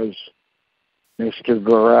it was Mr.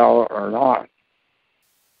 Gorell or not.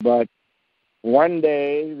 But one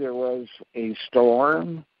day there was a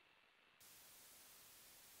storm,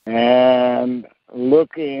 and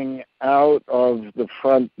looking out of the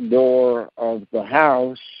front door of the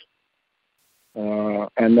house,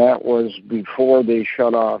 and that was before they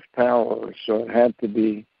shut off power, so it had to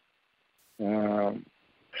be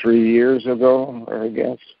 3 years ago, I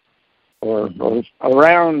guess, or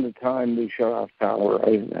around the time they shut off power.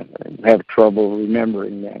 I have trouble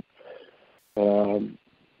remembering that.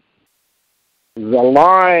 The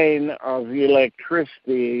line of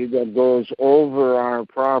electricity that goes over our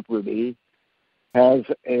property has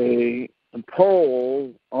a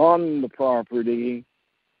pole on the property,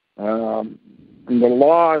 and the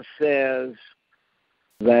law says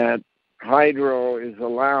that hydro is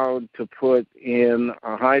allowed to put in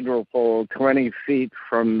a hydro pole 20 feet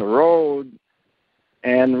from the road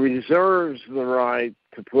and reserves the right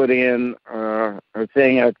to put in a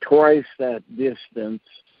thing at twice that distance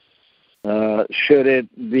should it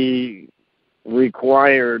be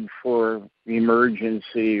required for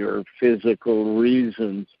emergency or physical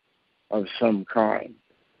reasons of some kind.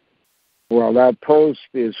 Well, that post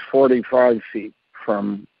is 45 feet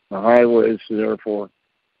from the highways, therefore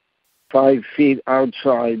 5 feet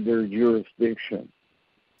outside their jurisdiction.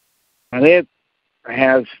 And it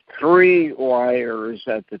has 3 wires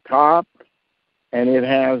at the top, and it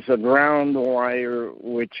has a ground wire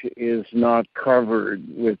which is not covered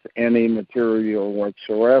with any material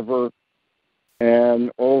whatsoever.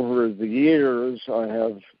 And over the years, I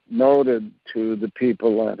have noted to the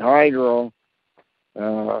people at Hydro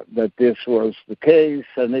that this was the case,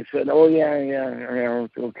 and they said, "Oh yeah,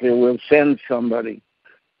 okay, we'll send somebody."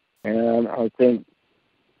 And I think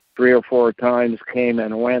 3 or 4 times came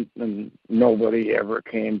and went, and nobody ever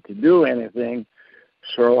came to do anything.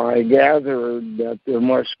 So I gathered that there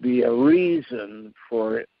must be a reason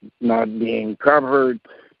for it not being covered,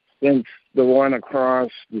 since the one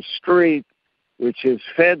across the street, which is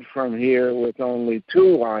fed from here with only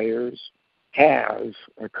 2 wires, has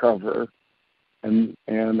a cover. And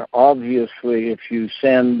obviously, if you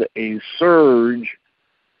send a surge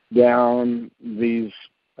down these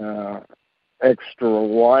extra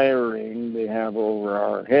wiring they have over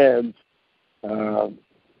our heads,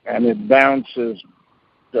 and it bounces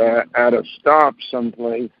at a stop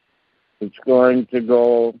someplace, it's going to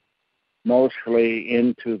go mostly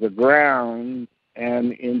into the ground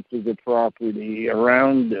and into the property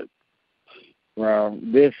around it. Well,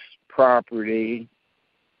 this property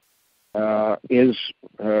is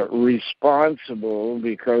responsible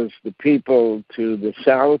because the people to the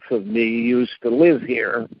south of me used to live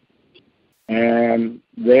here, and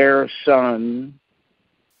their son,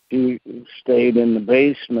 he stayed in the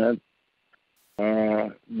basement.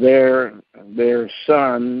 Their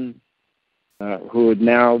son, who would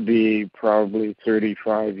now be probably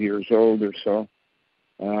 35 years old or so,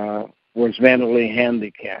 was mentally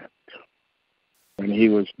handicapped when he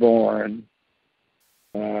was born.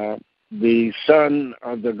 The son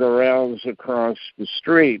of the Gorels across the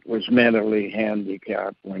street was mentally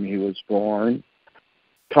handicapped when he was born.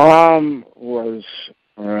 Tom was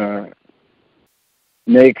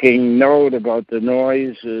making note about the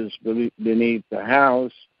noises beneath the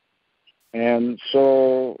house, and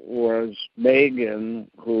so was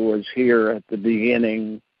Megan, who was here at the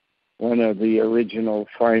beginning, one of the original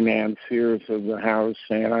financiers of the house,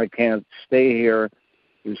 saying, "I can't stay here.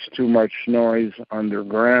 There's too much noise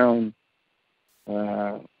underground."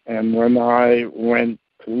 And when I went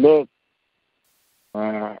to look,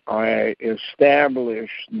 I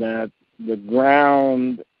established that the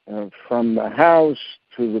ground from the house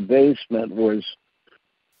to the basement was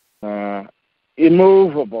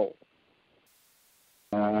immovable.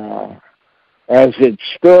 As it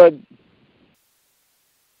stood,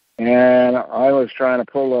 and I was trying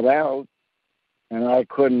to pull it out, and I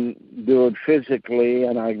couldn't do it physically,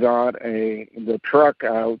 and I got the truck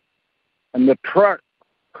out, and the truck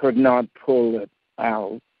could not pull it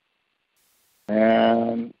out.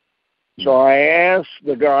 And so I asked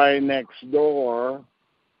the guy next door,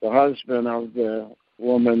 the husband of the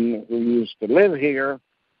woman who used to live here,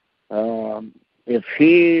 if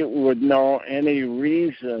he would know any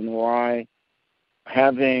reason why,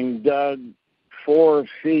 having dug 4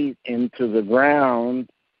 feet into the ground,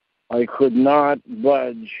 I could not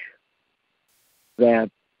budge that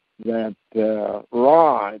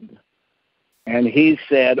rod. And he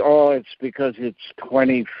said, "Oh, it's because it's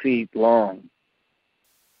 20 feet long."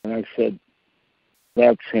 And I said,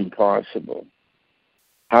 "That's impossible.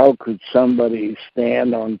 How could somebody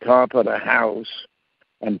stand on top of the house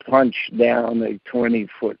and punch down a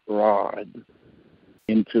 20-foot rod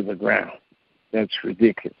into the ground? That's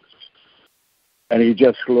ridiculous." And he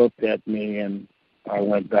just looked at me, and I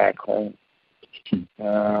went back home.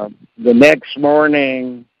 The next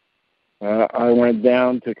morning, I went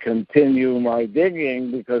down to continue my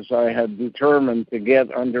digging because I had determined to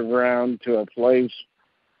get underground to a place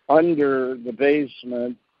under the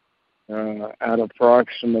basement at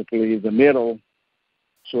approximately the middle,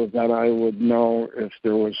 so that I would know if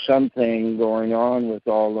there was something going on with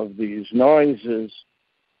all of these noises.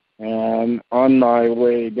 And on my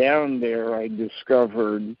way down there, I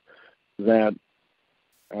discovered that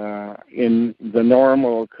in the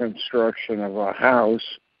normal construction of a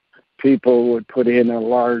house, people would put in a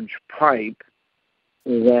large pipe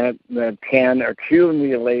that can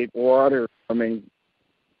accumulate water coming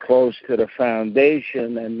close to the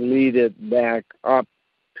foundation and lead it back up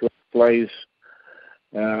to a place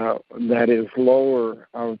that is lower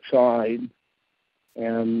outside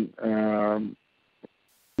and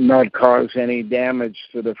not cause any damage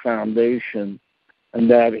to the foundation. And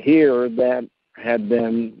that here, that had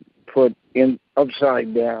been put in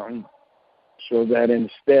upside down, so that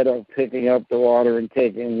instead of picking up the water and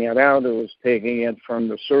taking it out, it was taking it from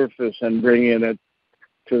the surface and bringing it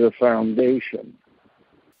to the foundation.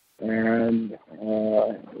 And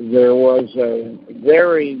there was a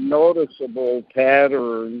very noticeable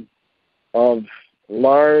pattern of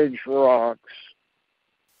large rocks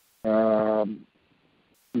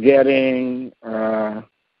getting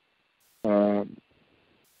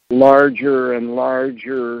larger and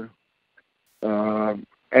larger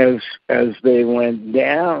as they went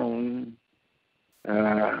down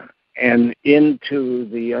and into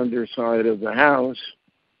the underside of the house,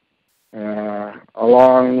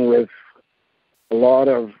 along with a lot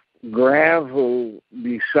of gravel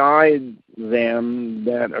beside them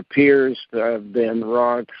that appears to have been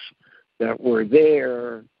rocks that were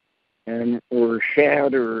there and were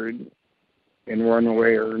shattered in one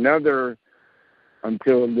way or another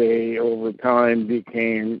until they, over time,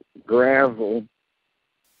 became gravel.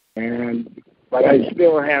 But I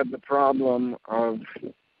still had the problem of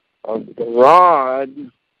the rod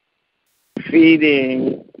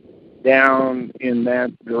feeding down in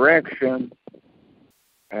that direction.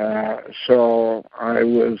 So I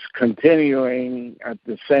was continuing at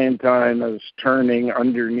the same time as turning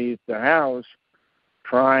underneath the house,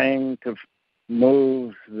 trying to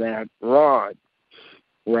move that rod.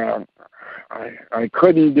 Well, I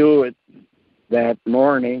couldn't do it that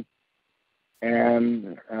morning,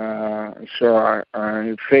 and so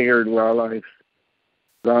I figured, well, I've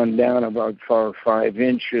gone down about 4 or 5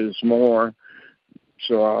 inches more,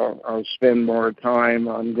 so I'll spend more time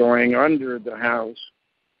on going under the house.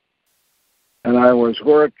 And I was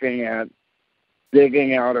working at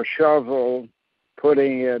digging out a shovel,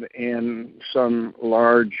 putting it in some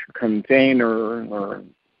large container, or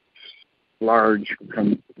large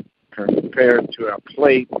compared to a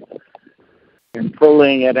plate, and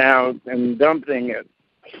pulling it out and dumping it.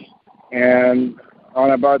 And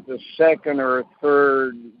on about the second or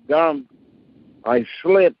third dump, I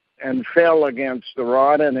slipped and fell against the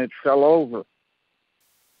rod, and it fell over.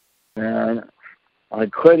 And I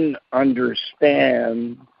couldn't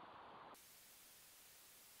understand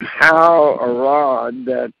how a rod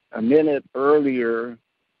that a minute earlier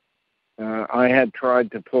I had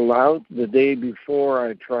tried to pull out, the day before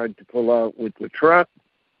I tried to pull out with the truck,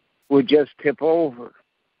 would just tip over.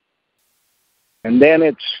 And then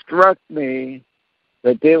it struck me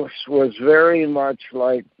that this was very much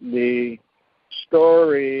like the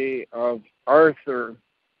story of Arthur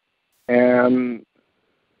and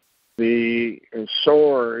the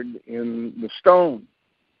sword in the stone,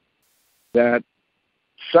 that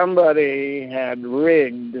somebody had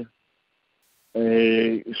rigged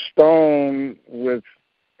a stone with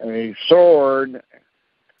a sword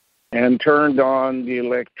and turned on the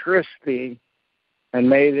electricity and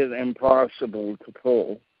made it impossible to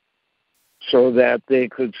pull, so that they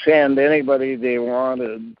could send anybody they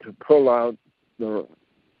wanted to pull out the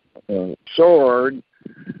sword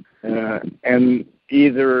and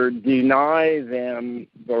either deny them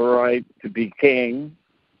the right to be king,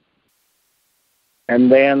 and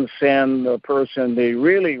then send the person they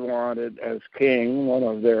really wanted as king, one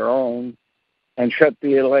of their own, and shut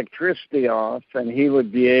the electricity off, and he would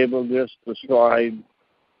be able just to slide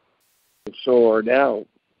the sword out.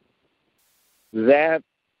 That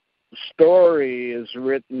story is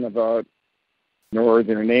written about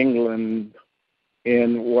northern England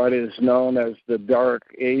in what is known as the Dark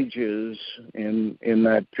Ages, in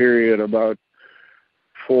that period about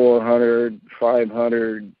 400,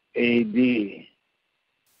 500 A.D.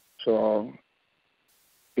 So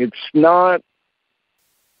it's not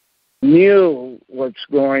new what's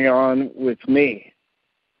going on with me.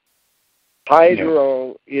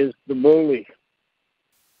 Hydro is the bully.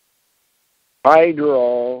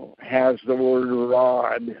 Hydro has the word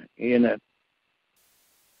rod in it.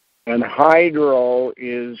 And hydro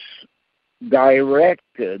is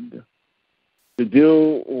directed to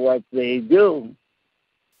do what they do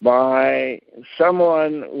by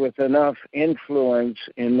someone with enough influence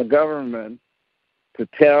in the government to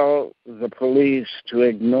tell the police to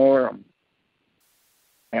ignore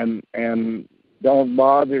them and don't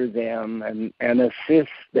bother them and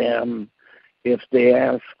assist them if they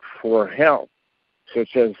ask for help,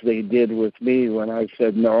 such as they did with me when I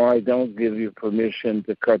said, no, I don't give you permission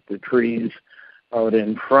to cut the trees out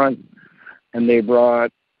in front. And they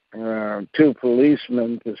brought two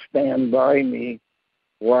policemen to stand by me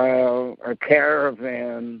while a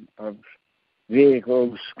caravan of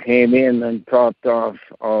vehicles came in and topped off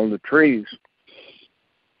all the trees.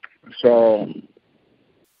 So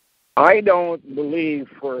I don't believe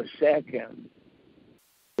for a second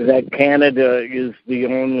that Canada is the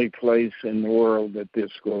only place in the world that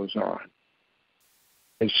this goes on.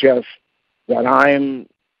 It's just that I'm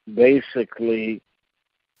basically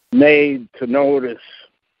made to notice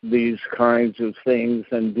these kinds of things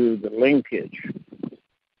and do the linkage.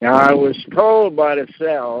 Now, I was told by the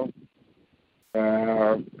cell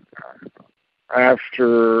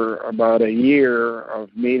after about a year of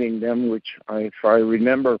meeting them, which, if I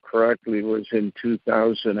remember correctly, was in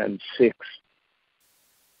 2006.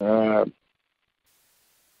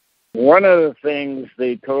 One of the things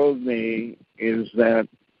they told me is that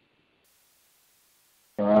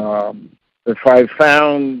if I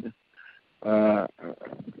found a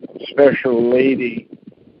special lady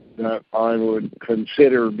that I would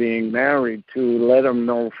consider being married to, let them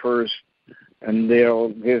know first, and they'll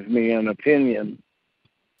give me an opinion,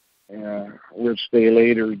 which they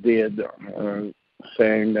later did,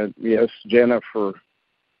 saying that, yes, Jennifer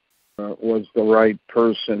was the right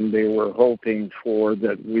person they were hoping for,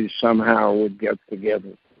 that we somehow would get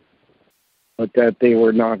together, but that they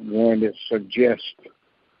were not going to suggest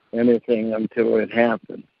anything until it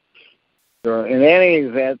happened. So in any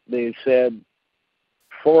event, they said,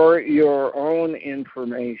 for your own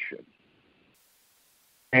information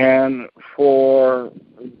and for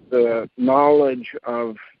the knowledge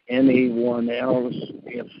of anyone else,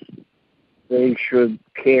 if they should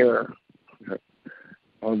care,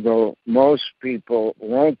 although most people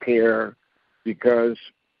won't care because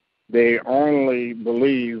they only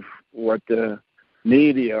believe what the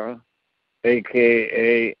media,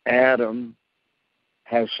 a.k.a. Adam,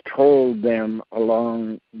 has told them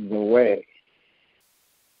along the way.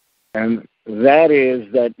 And that is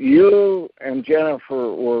that you and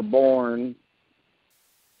Jennifer were born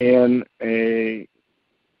in a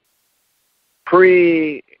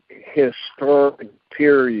prehistoric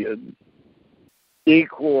period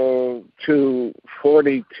equal to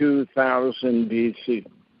 42,000 BC.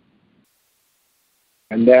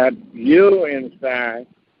 And that you, in fact,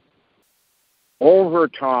 over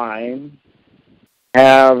time,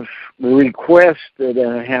 have requested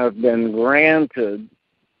and have been granted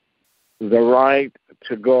the right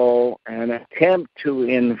to go and attempt to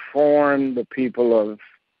inform the people of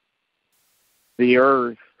the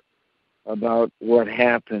earth about what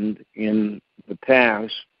happened in the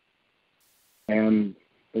past. And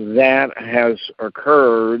that has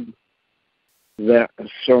occurred that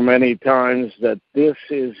so many times that this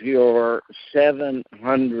is your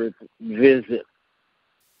 700th visit.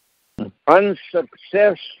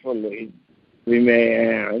 Unsuccessfully, we may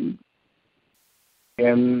add,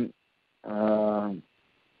 in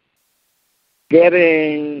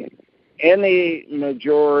getting any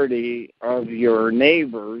majority of your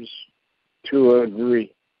neighbors to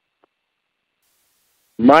agree,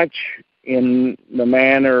 much in the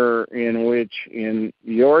manner in which in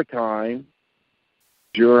your time,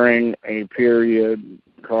 during a period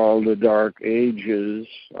called the Dark Ages,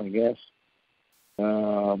 I guess,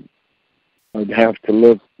 I'd have to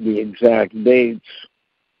look the exact dates,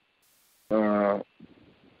 but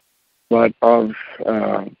of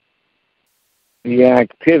the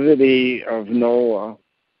activity of Noah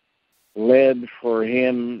led for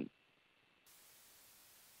him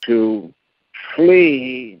to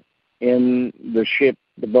flee in the ship,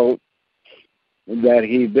 the boat that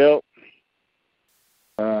he built,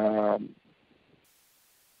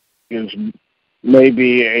 is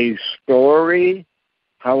maybe a story.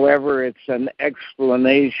 However, it's an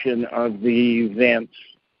explanation of the events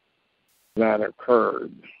that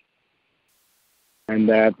occurred, and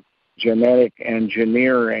that genetic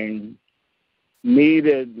engineering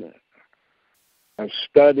needed a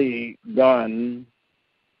study done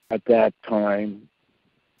at that time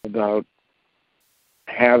about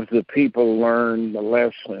have the people learned the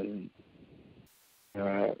lesson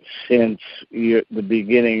since the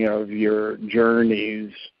beginning of your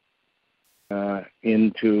journeys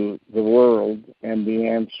into the world, and the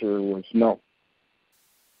answer was no.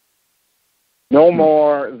 No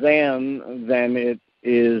more then than it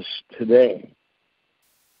is today.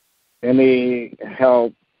 Any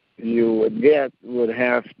help you would get would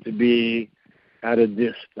have to be at a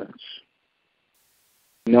distance,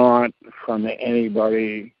 not from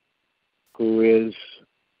anybody who is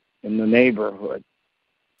in the neighborhood.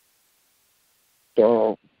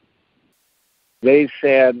 So they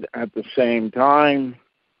said at the same time,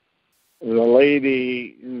 the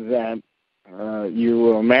lady that you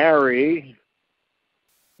will marry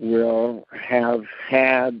will have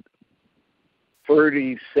had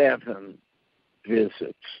 37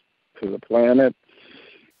 visits to the planet,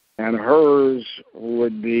 and hers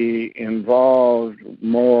would be involved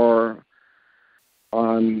more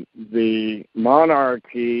on the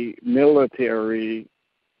monarchy military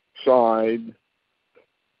side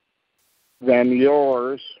than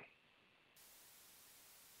yours.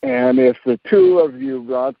 And if the two of you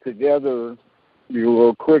got together, you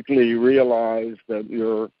will quickly realize that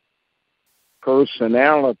your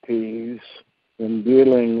personalities in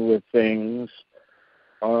dealing with things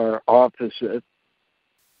are opposite.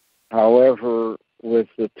 However, with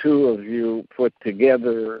the two of you put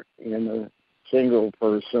together in a single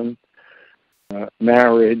person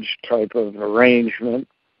marriage type of arrangement,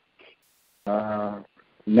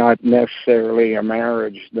 not necessarily a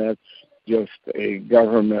marriage that's just a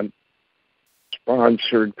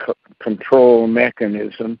government-sponsored control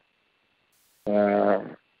mechanism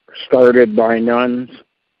started by nuns,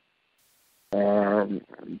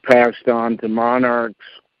 passed on to monarchs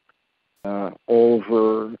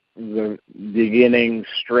over the beginning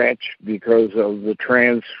stretch because of the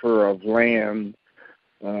transfer of land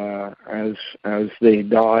as they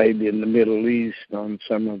died in the Middle East on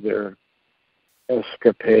some of their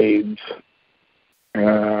escapades,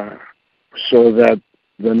 so that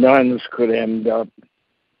the nuns could end up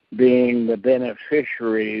being the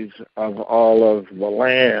beneficiaries of all of the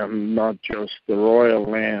land, not just the royal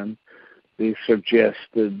land. They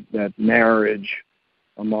suggested that marriage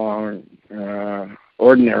among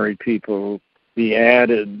ordinary people be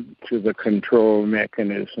added to the control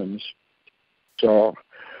mechanisms. So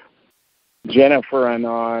Jennifer and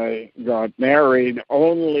I got married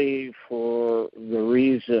only for the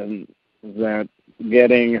reason that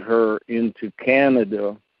getting her into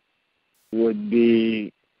Canada would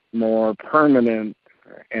be more permanent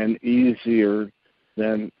and easier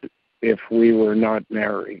than if we were not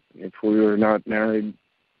married. If we were not married,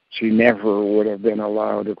 she never would have been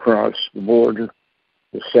allowed across the border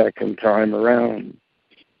the second time around,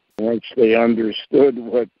 once they understood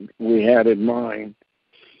what we had in mind.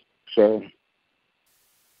 So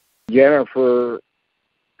Jennifer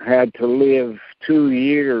had to live 2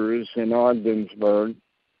 years in Ogdensburg,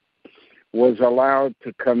 was allowed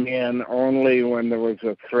to come in only when there was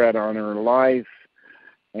a threat on her life,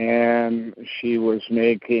 and she was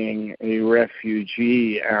making a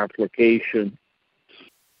refugee application.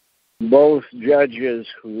 Both judges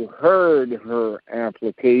who heard her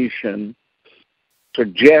application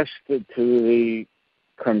suggested to the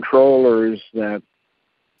controllers that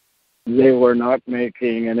they were not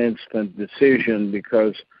making an instant decision,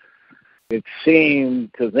 because it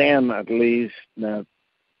seemed to them, at least, that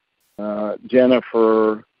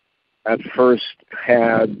Jennifer at first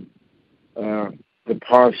had the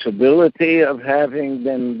possibility of having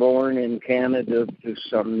been born in Canada to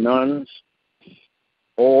some nuns,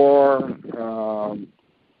 or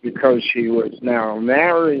because she was now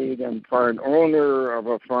married and part owner of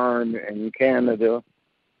a farm in Canada,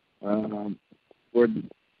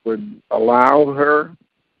 would allow her.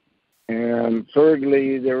 And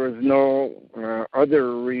thirdly, there was no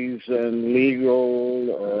other reason, legal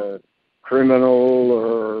or criminal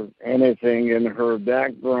or anything in her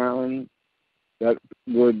background, that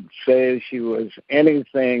would say she was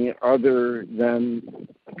anything other than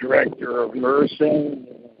director of nursing,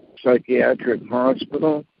 psychiatric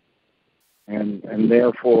hospital, and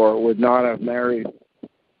therefore would not have married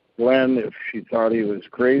Glenn if she thought he was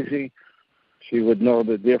crazy. She would know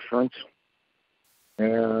the difference.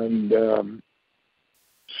 And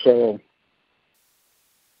so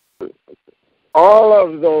all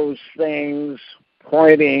of those things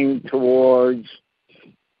pointing towards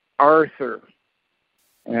Arthur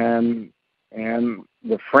and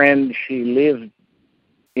the friend she lived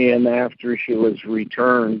in after she was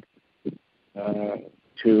returned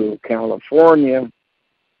to California,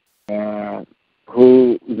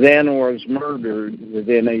 who then was murdered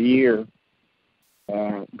within a year,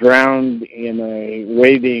 drowned in a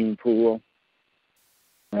wading pool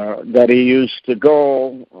that he used to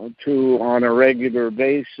go to on a regular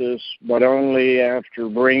basis, but only after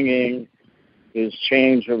bringing his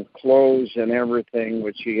change of clothes and everything,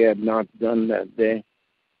 which he had not done that day.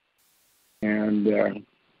 And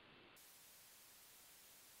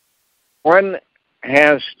one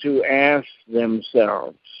has to ask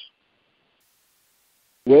themselves,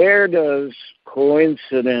 where does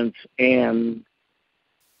coincidence end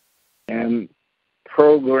and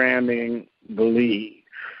programming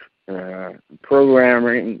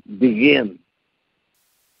programming begin?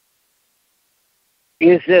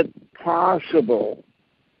 Is it possible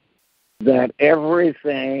that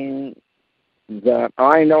everything that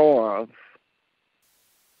I know of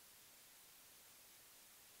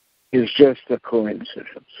is just a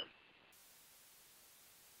coincidence.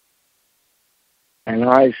 And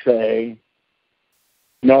I say,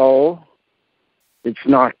 no, it's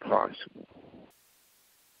not possible.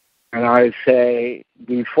 And I say,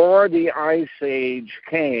 before the Ice Age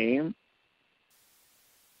came,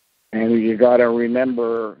 and you got to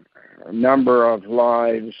remember a number of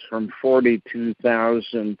lives from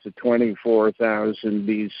 42,000 to 24,000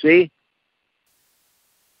 BC,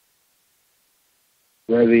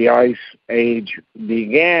 where the Ice Age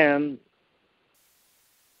began,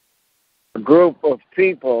 a group of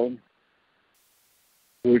people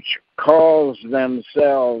which calls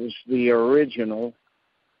themselves the original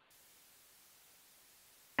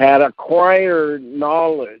had acquired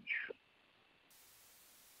knowledge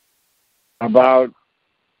about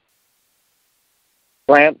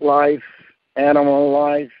plant life, animal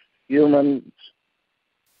life, humans,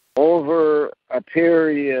 over a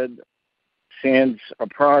period since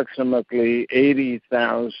approximately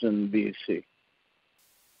 80,000 BC.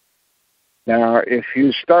 Now, if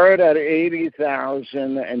you start at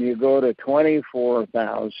 80,000 and you go to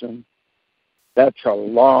 24,000, that's a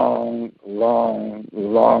long, long,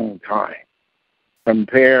 long time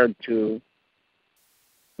compared to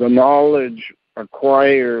the knowledge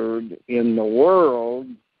acquired in the world.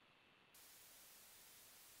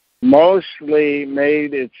 Mostly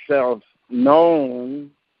made itself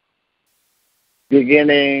known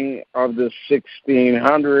beginning of the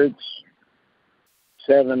 1600s,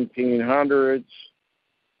 1700s,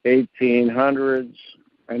 1800s,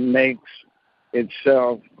 and makes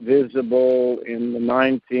itself visible in the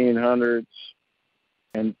 1900s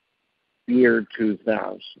and year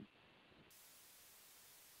 2000.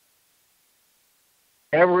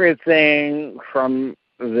 Everything from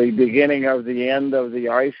the beginning of the end of the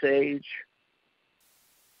Ice Age,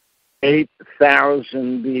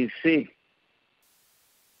 8,000 BC,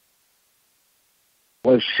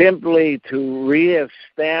 was simply to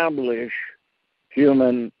reestablish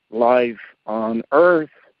human life on Earth,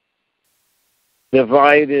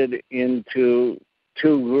 divided into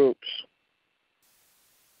two groups.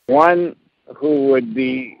 One who would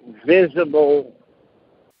be visible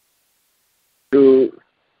to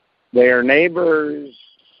their neighbors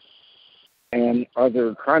and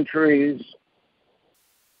other countries.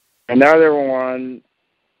 Another one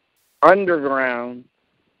underground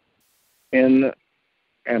and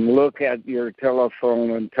look at your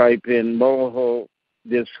telephone and type in Moho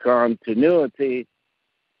discontinuity,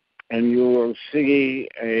 and you will see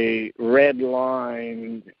a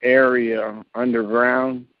red-lined area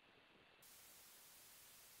underground.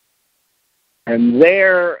 And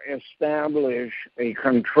there establish a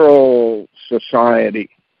control society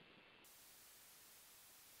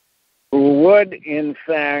who would, in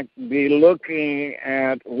fact, be looking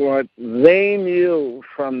at what they knew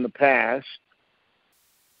from the past,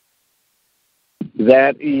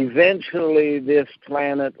 that eventually this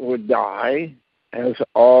planet would die, as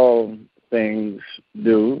all things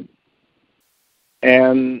do.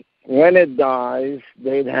 And when it dies,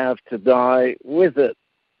 they'd have to die with it.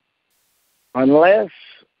 Unless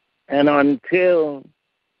and until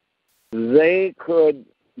they could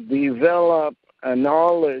develop a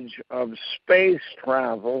knowledge of space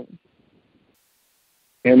travel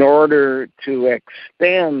in order to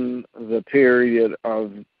extend the period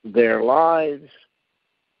of their lives,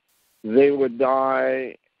 they would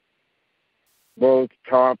die both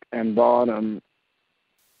top and bottom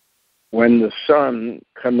when the sun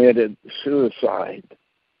committed suicide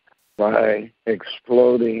by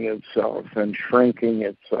exploding itself and shrinking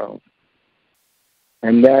itself.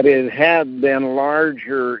 And that it had been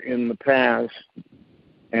larger in the past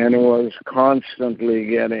and was constantly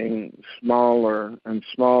getting smaller and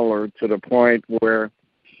smaller to the point where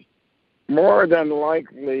more than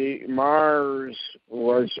likely Mars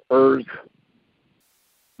was Earth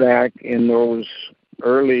back in those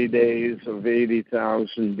early days of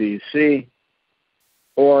 80,000 BC,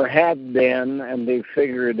 or had been, and they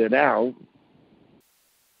figured it out.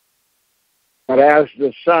 But as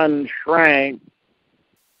the sun shrank,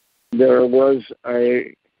 there was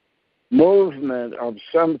a movement of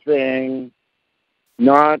something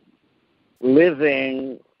not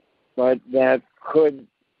living, but that could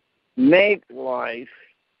make life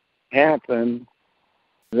happen,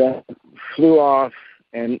 that flew off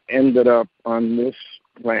and ended up on this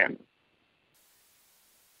planet.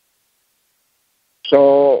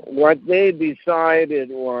 So what they decided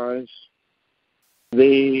was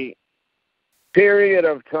the period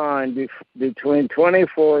of time between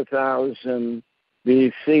 24,000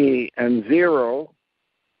 BC and 0,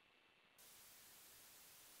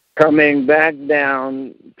 coming back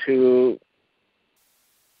down to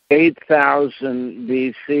 8,000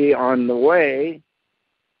 BC on the way,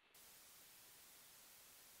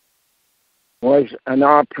 was an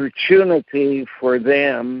opportunity for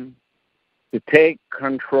them to take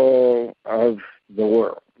control of the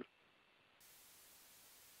world.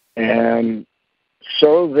 And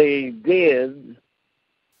so they did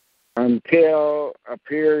until a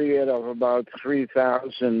period of about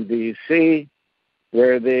 3,000 BC,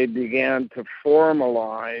 where they began to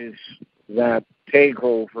formalize that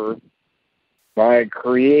takeover by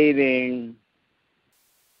creating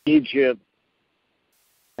Egypt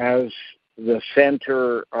as the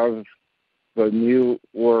center of the new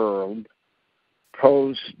world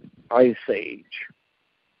post-Ice Age.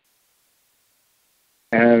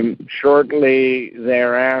 And shortly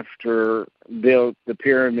thereafter built the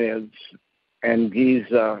pyramids and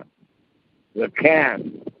Giza, the cat,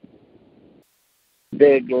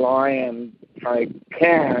 big lion-type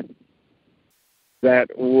cat that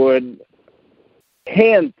would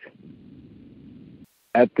hint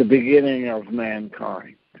at the beginning of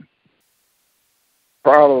mankind,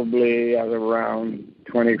 probably at around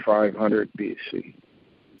 2500 BC.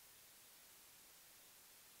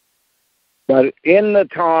 But in the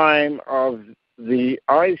time of the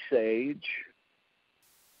Ice Age,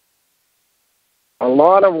 a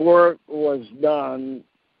lot of work was done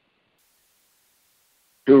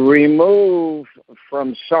to remove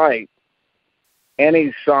from sight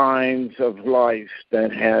any signs of life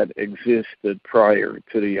that had existed prior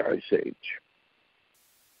to the Ice Age.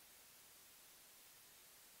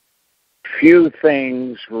 Few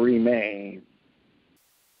things remain.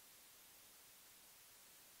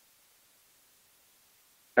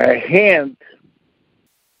 A hint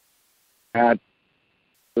at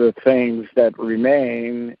the things that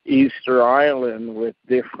remain: Easter Island with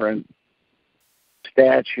different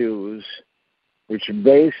statues, which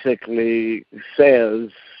basically says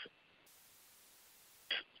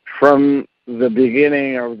from the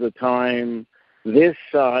beginning of the time this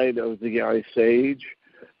side of the Ice Age,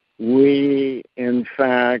 we in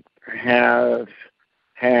fact have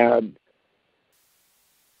had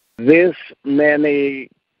this many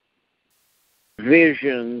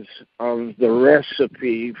visions of the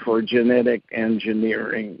recipe for genetic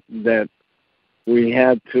engineering that we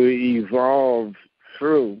had to evolve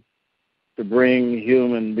through to bring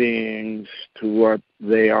human beings to what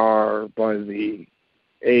they are by the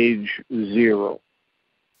age 0.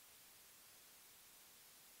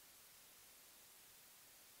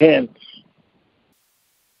 Hints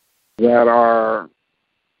that are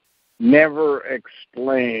never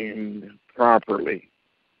explained properly,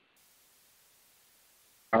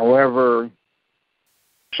 however,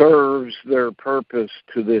 serves their purpose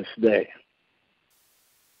to this day.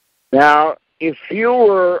 Now, if you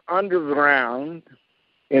were underground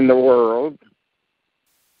in the world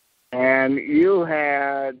and you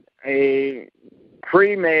had a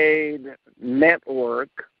pre-made network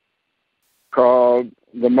called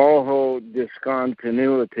the Moho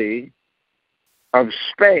discontinuity of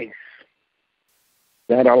space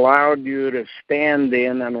that allowed you to stand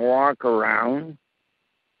in and walk around,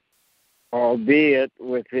 albeit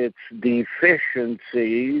with its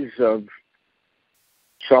deficiencies of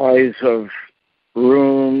size of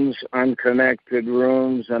rooms, unconnected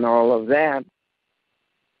rooms, and all of that,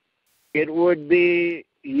 it would be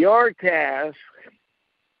your task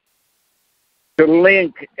to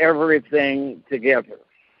link everything together.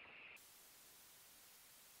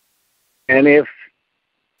 And if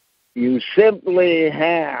you simply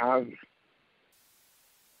have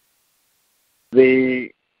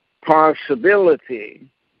the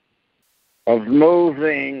possibility of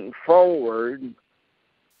moving forward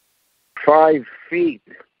 5 feet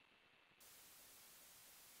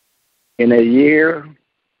in a year,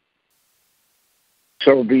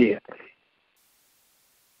 so be it.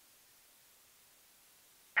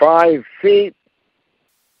 5 feet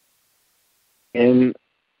in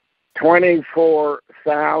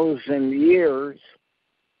 24,000 years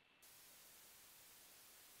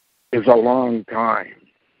is a long time.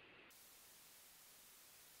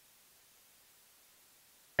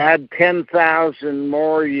 Add 10,000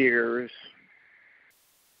 more years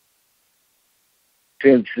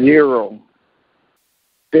since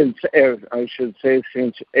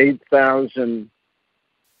 8,000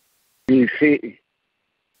 BC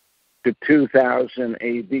to 2000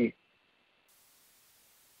 AD.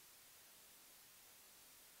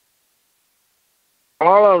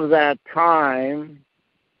 All of that time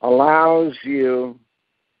allows you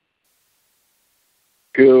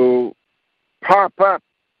to pop up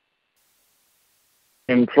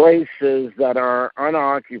in places that are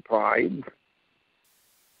unoccupied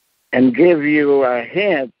and give you a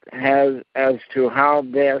hint as to how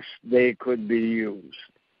best they could be used.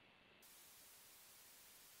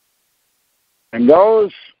 And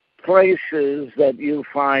those places that you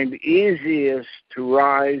find easiest to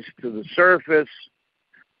rise to the surface,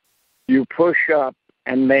 you push up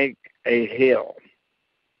and make a hill,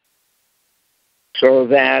 so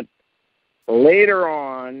that later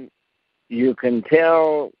on you can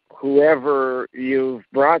tell whoever you've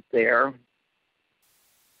brought there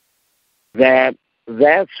that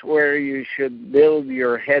that's where you should build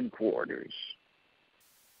your headquarters.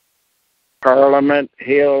 Parliament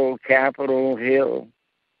Hill, Capitol Hill,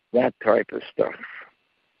 that type of stuff.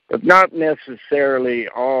 But not necessarily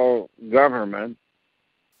all government.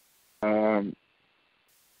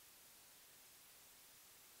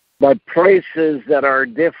 But places that are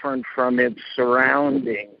different from its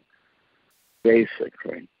surroundings,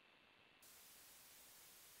 basically.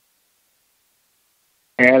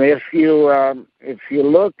 And if you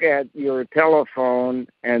look at your telephone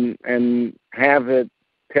and have it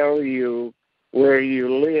tell you where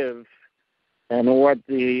you live and what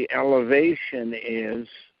the elevation is,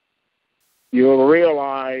 you'll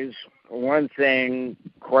realize one thing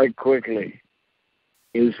quite quickly,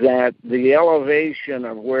 is that the elevation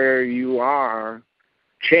of where you are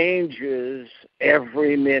changes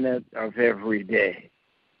every minute of every day.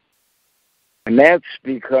 And that's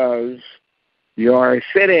because you are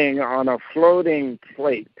sitting on a floating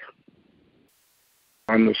plate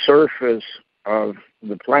on the surface of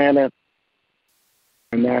the planet,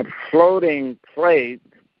 and that floating plate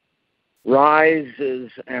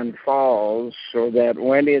rises and falls so that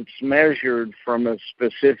when it's measured from a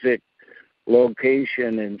specific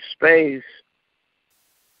location in space,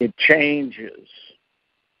 it changes.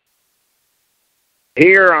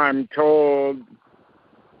 Here I'm told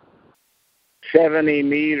 70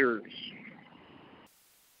 meters,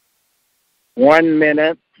 1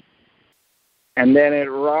 minute, and then it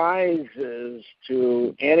rises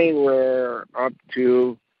to anywhere up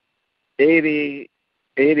to 80,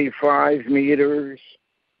 85 meters,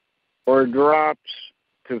 or drops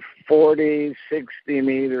to 40, 60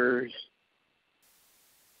 meters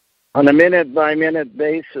on a minute-by-minute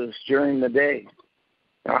basis during the day.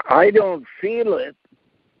 Now, I don't feel it,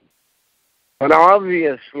 but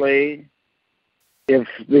obviously, if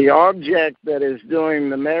the object that is doing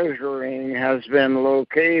the measuring has been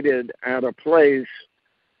located at a place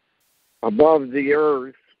above the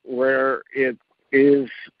Earth where it is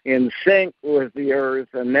in sync with the Earth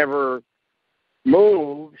and never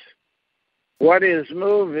moves, what is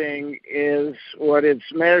moving is what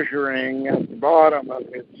it's measuring at the bottom of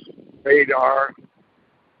its radar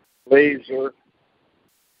laser,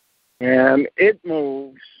 and it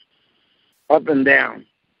moves up and down.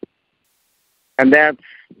 And that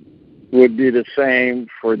would be the same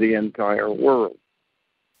for the entire world.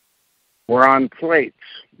 We're on plates.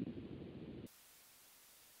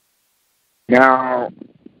 Now,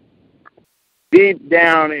 deep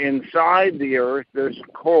down inside the Earth, there's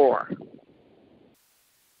a core.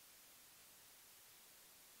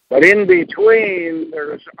 But in between,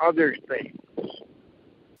 there's other things.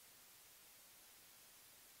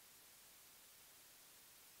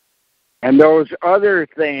 And those other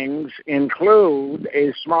things include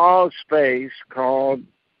a small space called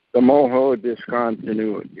the Moho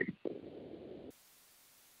discontinuity.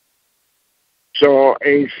 So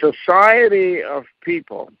a society of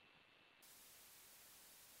people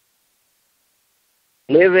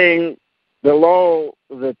living below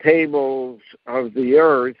the tables of the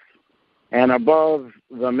Earth and above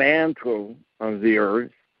the mantle of the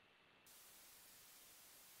Earth,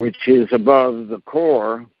 which is above the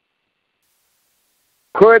core,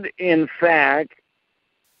 could in fact,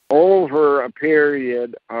 over a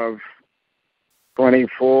period of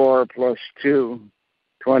 24 plus 2,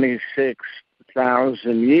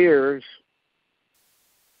 26,000 years,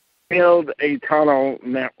 build a tunnel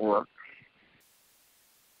network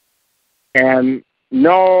and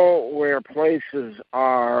know where places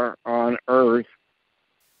are on Earth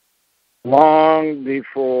long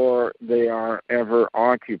before they are ever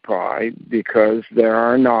occupied, because there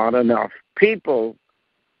are not enough people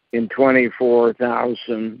in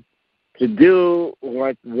 24,000 to do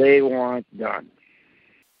what they want done.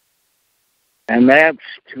 And that's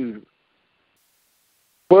to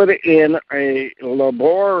put in a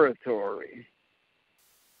laboratory,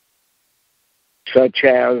 such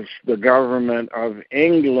as the government of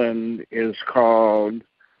England is called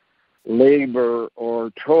Labour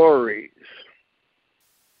or Tories,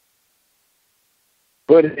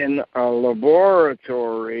 put in a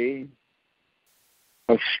laboratory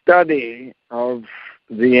a study of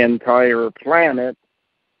the entire planet,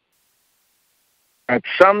 at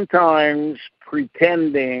sometimes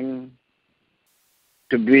pretending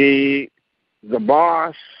to be the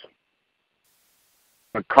boss,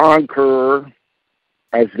 a conqueror,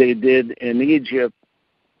 as they did in Egypt,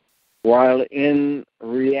 while in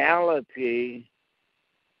reality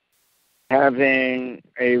having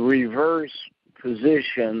a reverse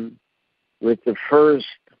position with the first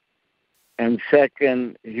and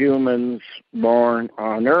second humans born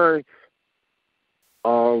on Earth,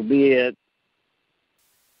 albeit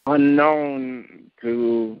unknown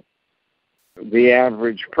to the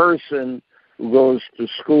average person who goes to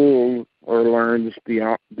school or learns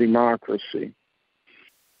democracy.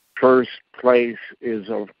 First place is,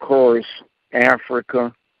 of course,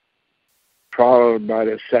 Africa, followed by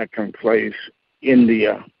the second place,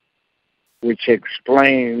 India, which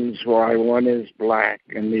explains why one is black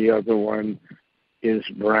and the other one is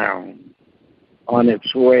brown, on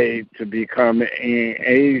its way to become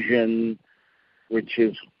Asian, which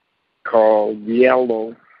is called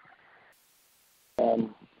yellow, and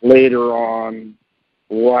later on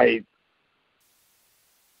white,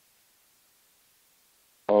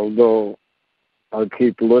 although I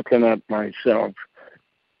keep looking at myself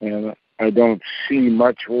and I don't see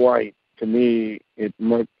much white. To me, it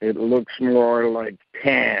looks more like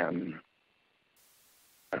tan,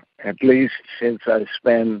 at least since I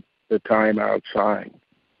spend the time outside.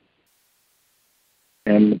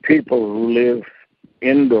 And the people who live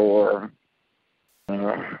indoor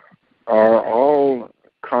are all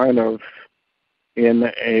kind of in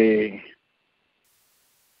a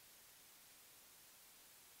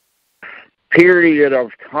period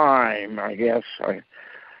of time, I guess,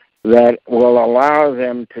 that will allow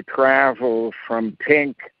them to travel from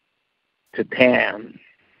pink to tan.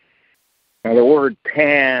 Now, the word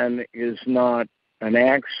tan is not an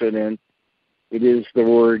accident. It is the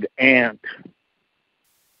word ant.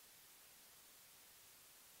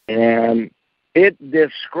 And it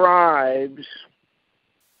describes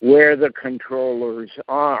where the controllers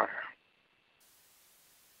are.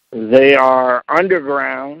 They are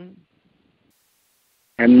underground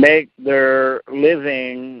and make their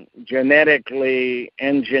living genetically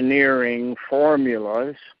engineering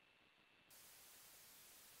formulas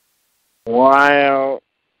while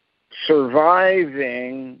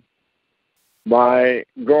surviving by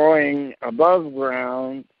going above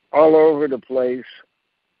ground all over the place,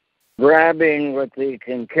 grabbing what they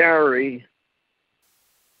can carry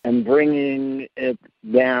and bringing it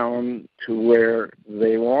down to where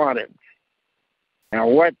they want it. Now,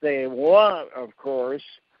 what they want, of course,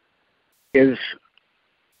 is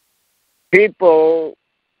people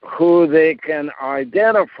who they can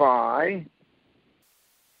identify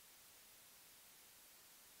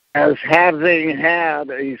as having had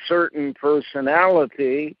a certain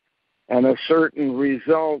personality and a certain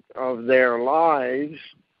result of their lives,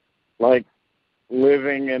 like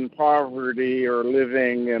living in poverty or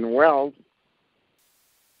living in wealth,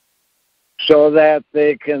 so that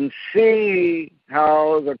they can see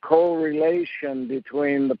how the correlation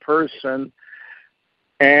between the person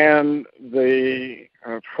and the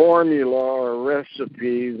formula or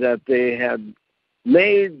recipe that they had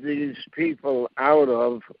made these people out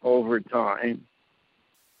of over time.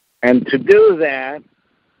 And to do that,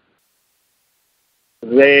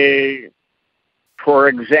 they, for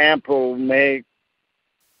example, make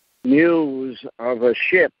news of a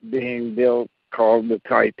ship being built called the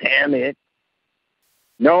Titanic,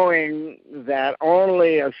 knowing that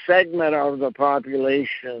only a segment of the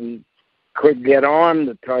population could get on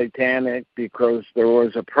the Titanic because there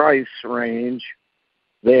was a price range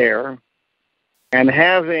there, and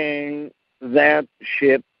having that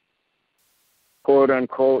ship,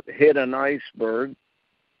 quote-unquote, hit an iceberg,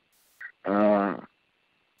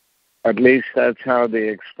 at least that's how they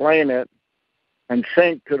explain it, and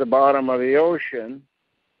sink to the bottom of the ocean,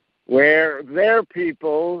 where there are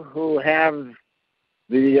people who have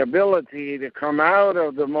the ability to come out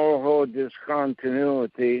of the Moho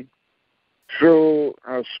discontinuity through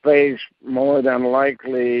a space more than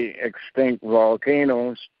likely extinct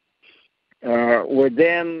volcanoes, would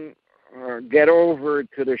then get over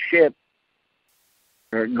to the ship,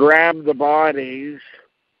 grab the bodies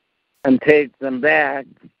and take them back,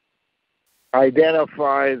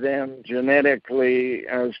 identify them genetically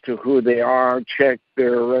as to who they are, check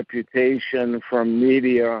their reputation from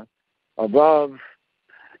media above,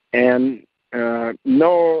 and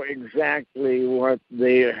know exactly what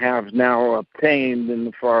they have now obtained in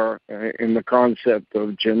the concept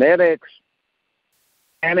of genetics,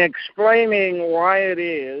 and explaining why it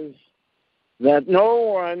is that no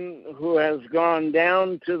one who has gone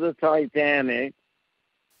down to the Titanic,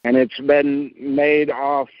 and it's been made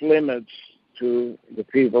off limits to the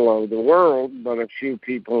people of the world, but a few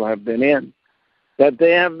people have been in, that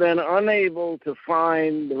they have been unable to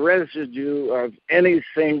find the residue of any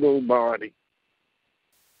single body.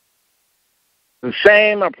 The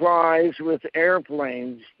same applies with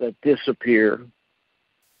airplanes that disappear.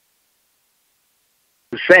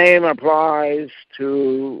 The same applies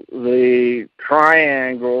to the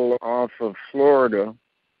triangle off of Florida.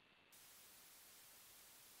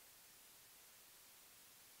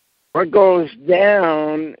 What goes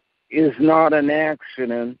down is not an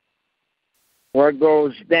accident. What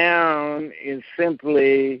goes down is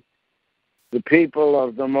simply the people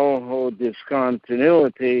of the Moho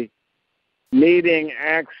discontinuity needing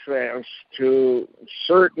access to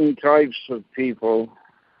certain types of people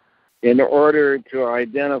in order to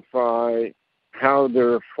identify how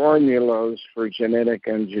their formulas for genetic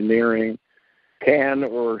engineering can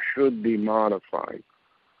or should be modified.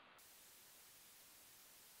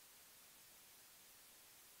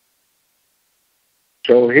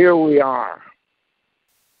 So here we are.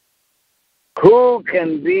 Who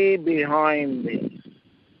can be behind this?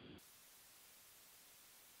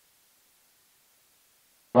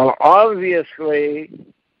 Well, obviously,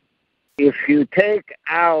 if you take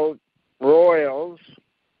out royals,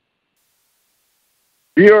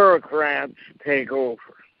 bureaucrats take over.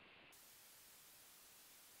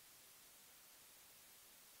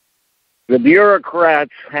 The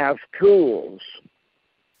bureaucrats have tools.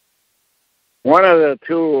 One of the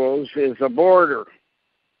tools is a border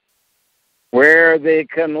where they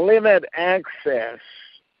can limit access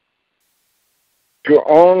to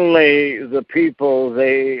only the people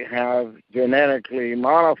they have genetically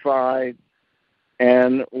modified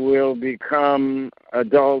and will become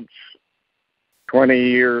adults 20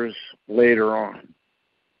 years later on.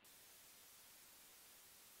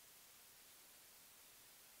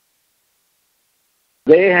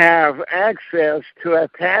 They have access to a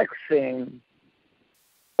taxing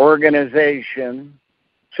organization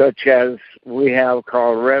such as we have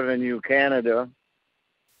called Revenue Canada,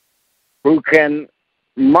 who can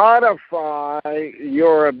modify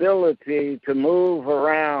your ability to move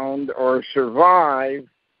around or survive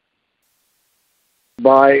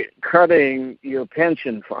by cutting your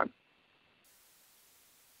pension fund,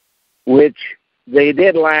 which they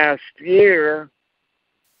did last year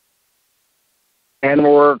and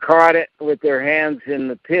were caught with their hands in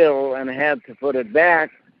the till and had to put it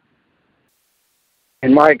back,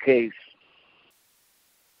 in my case.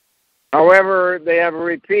 However, they have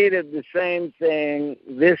repeated the same thing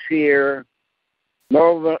this year,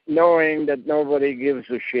 knowing that nobody gives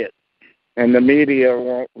a shit, and the media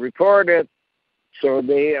won't report it, so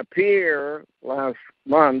they appear last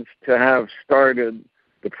month to have started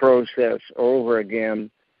the process over again,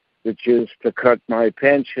 which is to cut my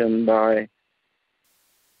pension by a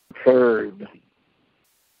third,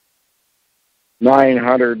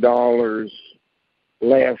 $900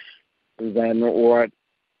 less than what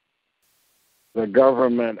the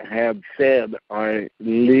government had said I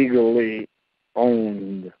legally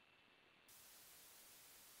owned.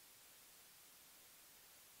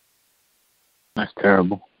 That's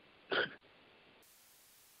terrible.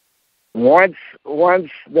 Once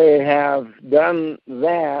they have done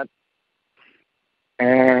that,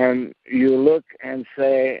 and you look and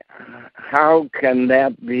say, how can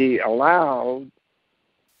that be allowed?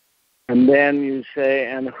 And then you say,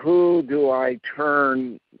 and who do I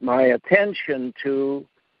turn my attention to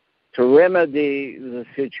remedy the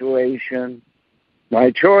situation?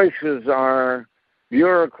 My choices are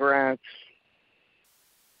bureaucrats,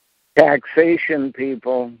 taxation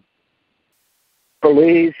people,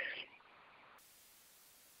 police,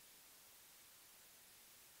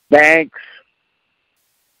 banks,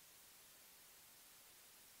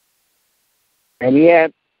 and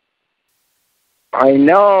yet I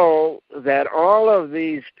know that all of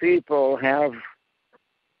these people have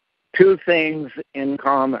two things in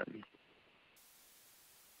common: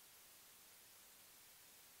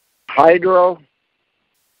 Hydro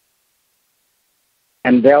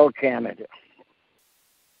and Bell Canada.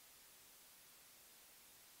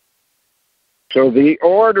 So the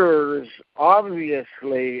orders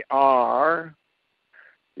obviously are,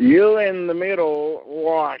 you in the middle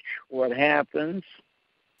watch what happens.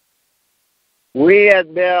 We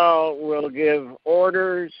at Bell will give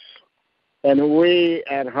orders, and we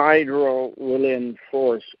at Hydro will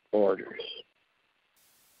enforce orders.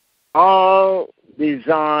 All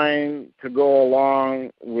designed to go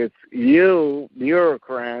along with you,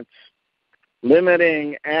 bureaucrats,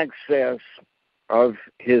 limiting access of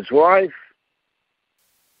his wife,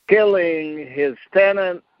 killing his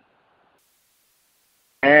tenant,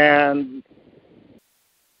 and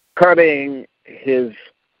cutting his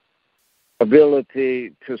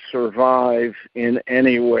ability to survive in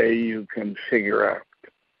any way you can figure out,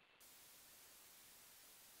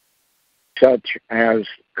 such as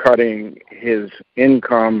cutting his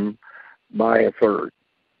income by a third.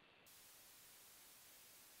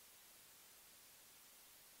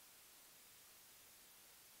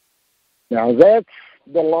 Now that's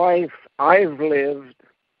the life I've lived,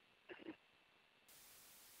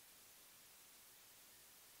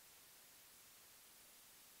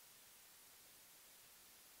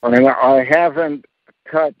 and I haven't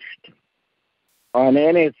touched on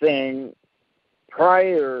anything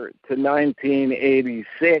prior to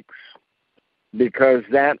 1986 because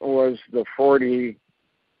that was the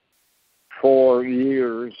 44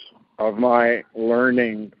 years of my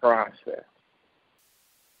learning process.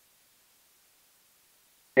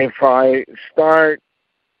 If I start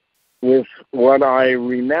with what I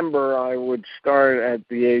remember, I would start at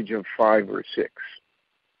the age of 5 or 6.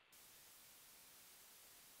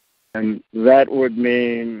 And that would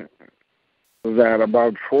mean that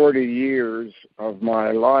about 40 years of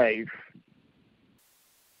my life,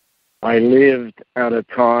 I lived at a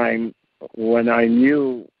time when I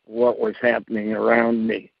knew what was happening around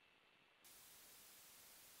me.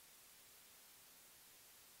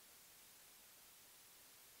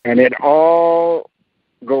 And it all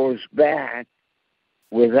goes back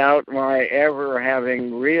without my ever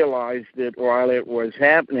having realized it while it was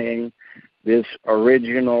happening, this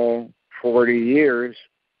original 40 years.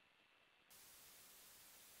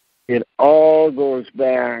 It all goes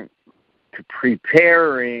back to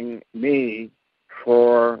preparing me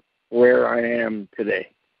for where I am today.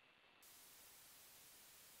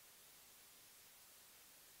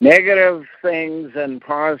 Negative things and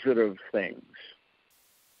positive things.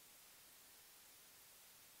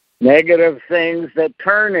 Negative things that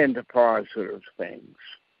turn into positive things.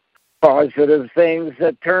 Positive things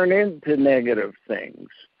that turn into negative things.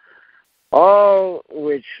 All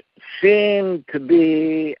which seem to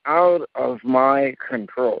be out of my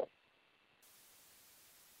control.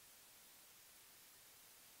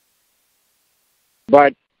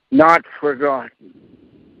 But not forgotten.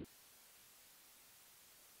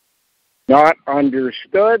 Not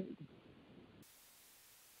understood,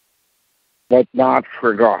 but not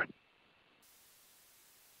forgotten.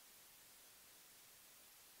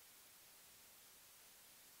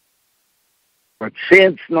 But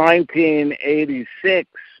since 1986,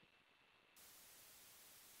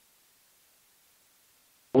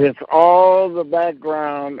 with all the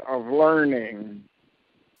background of learning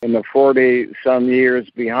in the 40-some years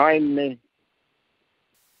behind me,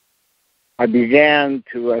 I began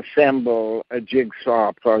to assemble a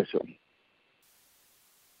jigsaw puzzle.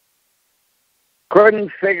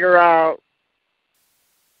 Couldn't figure out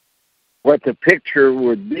what the picture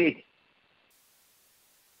would be,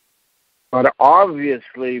 but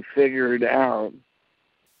obviously figured out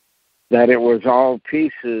that it was all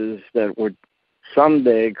pieces that would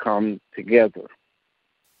someday come together.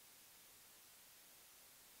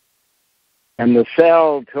 And the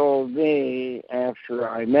cell told me after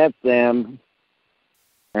I met them,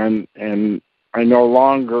 and I no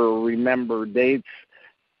longer remember dates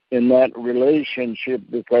in that relationship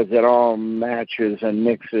because it all matches and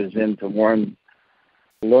mixes into one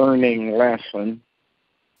learning lesson.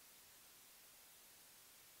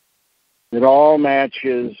 It all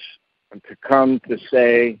matches to come to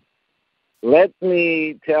say, let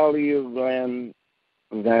me tell you, Glenn,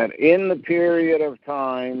 that in the period of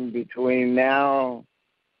time between now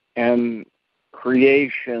and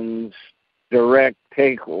creation's direct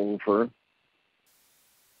takeover,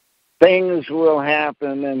 things will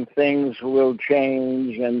happen and things will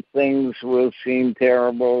change and things will seem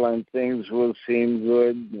terrible and things will seem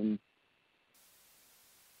good. And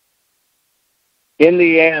in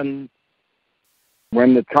the end,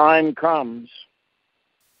 when the time comes,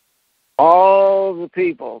 all the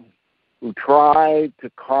people who try to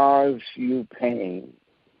cause you pain,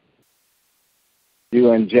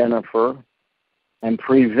 you and Jennifer, and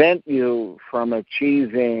prevent you from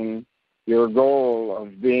achieving your goal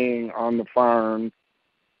of being on the farm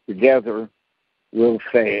together, will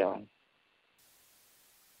fail.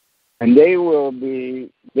 And they will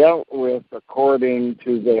be dealt with according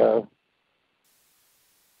to their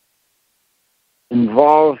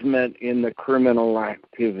involvement in the criminal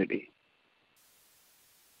activity.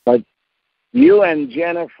 But you and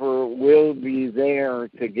Jennifer will be there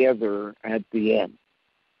together at the end.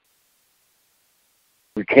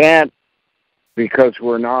 We can't because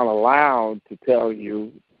we're not allowed to tell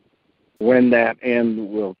you when that end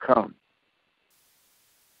will come.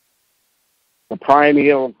 The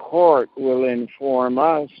pineal court will inform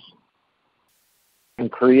us,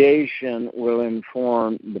 and creation will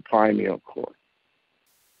inform the pineal court.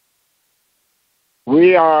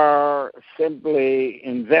 We are simply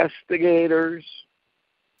investigators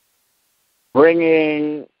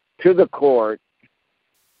bringing to the court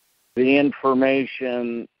the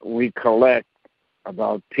information we collect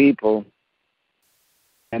about people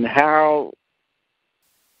and how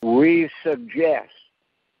we suggest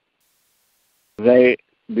they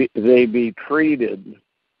be treated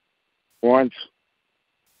once,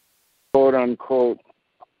 quote unquote,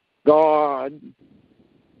 God,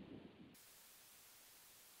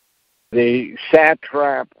 the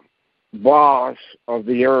satrap boss of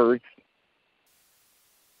the earth,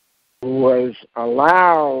 who was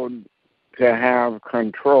allowed to have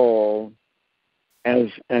control as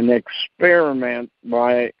an experiment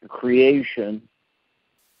by creation,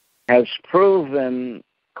 has proven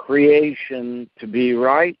creation to be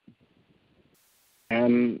right,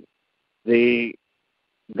 and the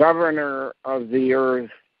governor of the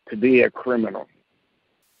earth to be a criminal.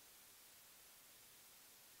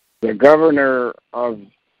 The governor of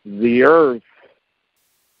the earth,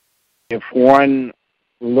 if one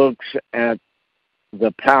looks at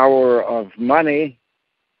the power of money,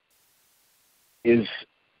 is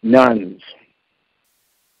nuns.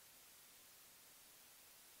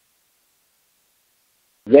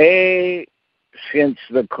 They, since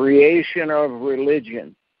the creation of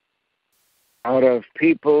religion, out of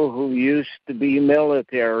people who used to be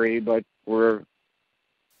military but were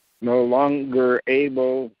no longer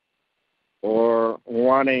able or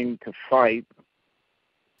wanting to fight,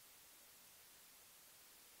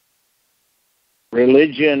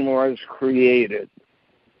 religion was created.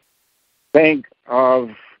 Think of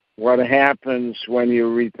what happens when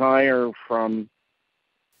you retire from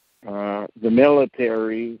the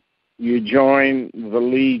military. You join the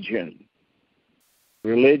Legion.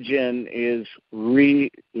 Religion is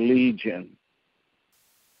religion.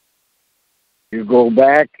 You go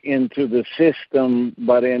back into the system,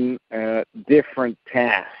 but in a different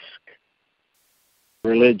task.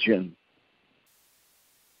 Religion.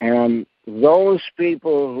 And those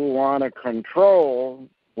people who want to control,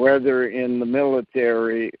 whether in the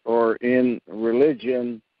military or in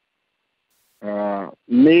religion,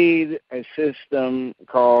 need a system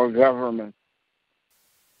called government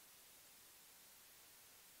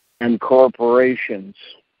and corporations,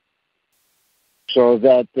 so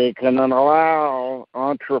that they can allow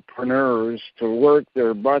entrepreneurs to work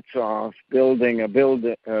their butts off building a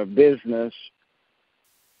business,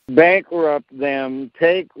 bankrupt them,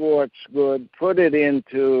 take what's good, put it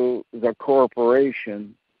into the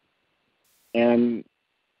corporation, and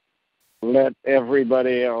let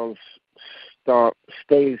everybody else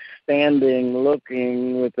stay standing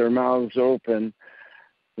looking with their mouths open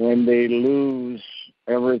when they lose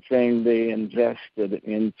everything they invested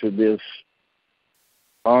into this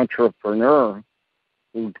entrepreneur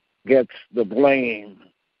who gets the blame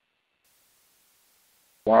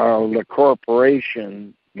while the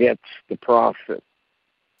corporation gets the profit.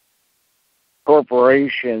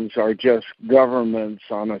 Corporations are just governments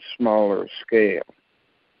on a smaller scale.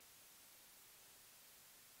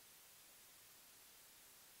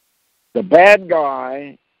 The bad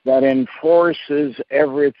guy that enforces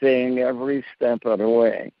everything every step of the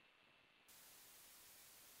way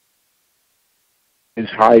is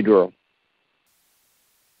hydro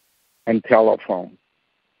and telephone.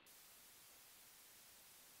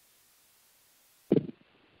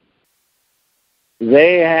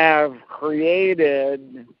 They have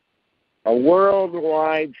created a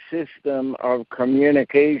worldwide system of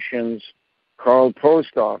communications called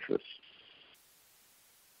post office.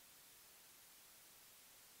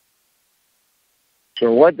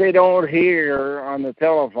 So what they don't hear on the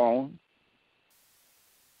telephone,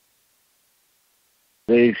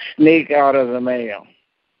 they sneak out of the mail.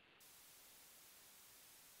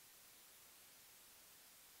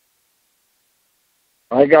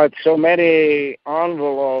 I got so many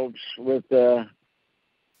envelopes with the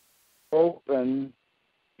open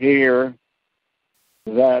here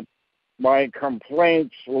that my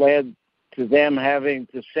complaints led to them having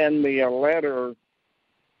to send me a letter.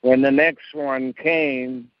 When the next one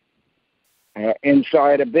came,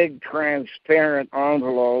 inside a big transparent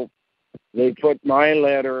envelope, they put my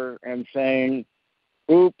letter and saying,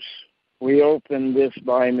 "Oops, we opened this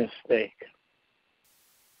by mistake."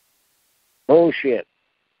 Bullshit.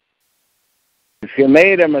 If you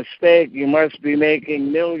made a mistake, you must be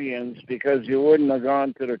making millions, because you wouldn't have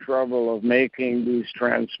gone to the trouble of making these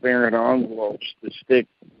transparent envelopes to stick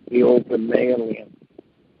the open mail in.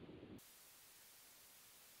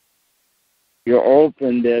 You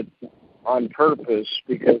opened it on purpose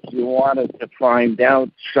because you wanted to find out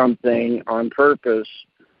something on purpose,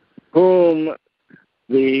 whom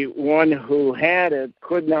the one who had it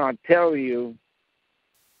could not tell you,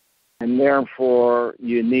 and therefore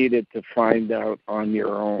you needed to find out on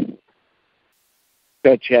your own.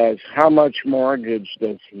 Such as, how much mortgage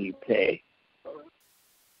does he pay?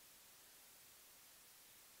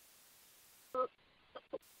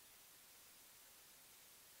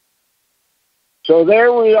 So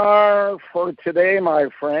there we are for today, my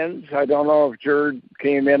friends. I don't know if Jared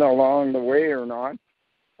came in along the way or not.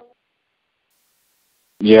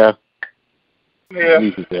 Yeah. Yeah.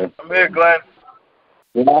 I'm here, Glenn.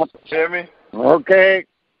 Yeah. Hear me? Okay.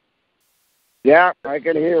 Yeah, I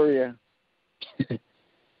can hear you.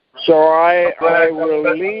 So I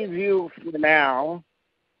will leave you for now,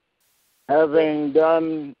 having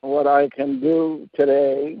done what I can do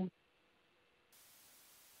today,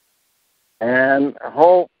 and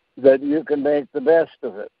hope that you can make the best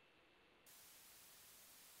of it.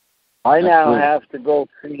 I now have to go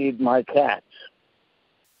feed my cats.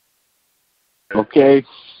 Okay.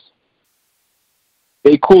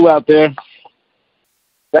 Stay cool out there.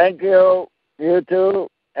 Thank you. You too.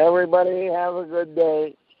 Everybody have a good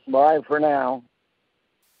day. Bye for now.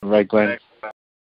 All right, Glenn. Thanks.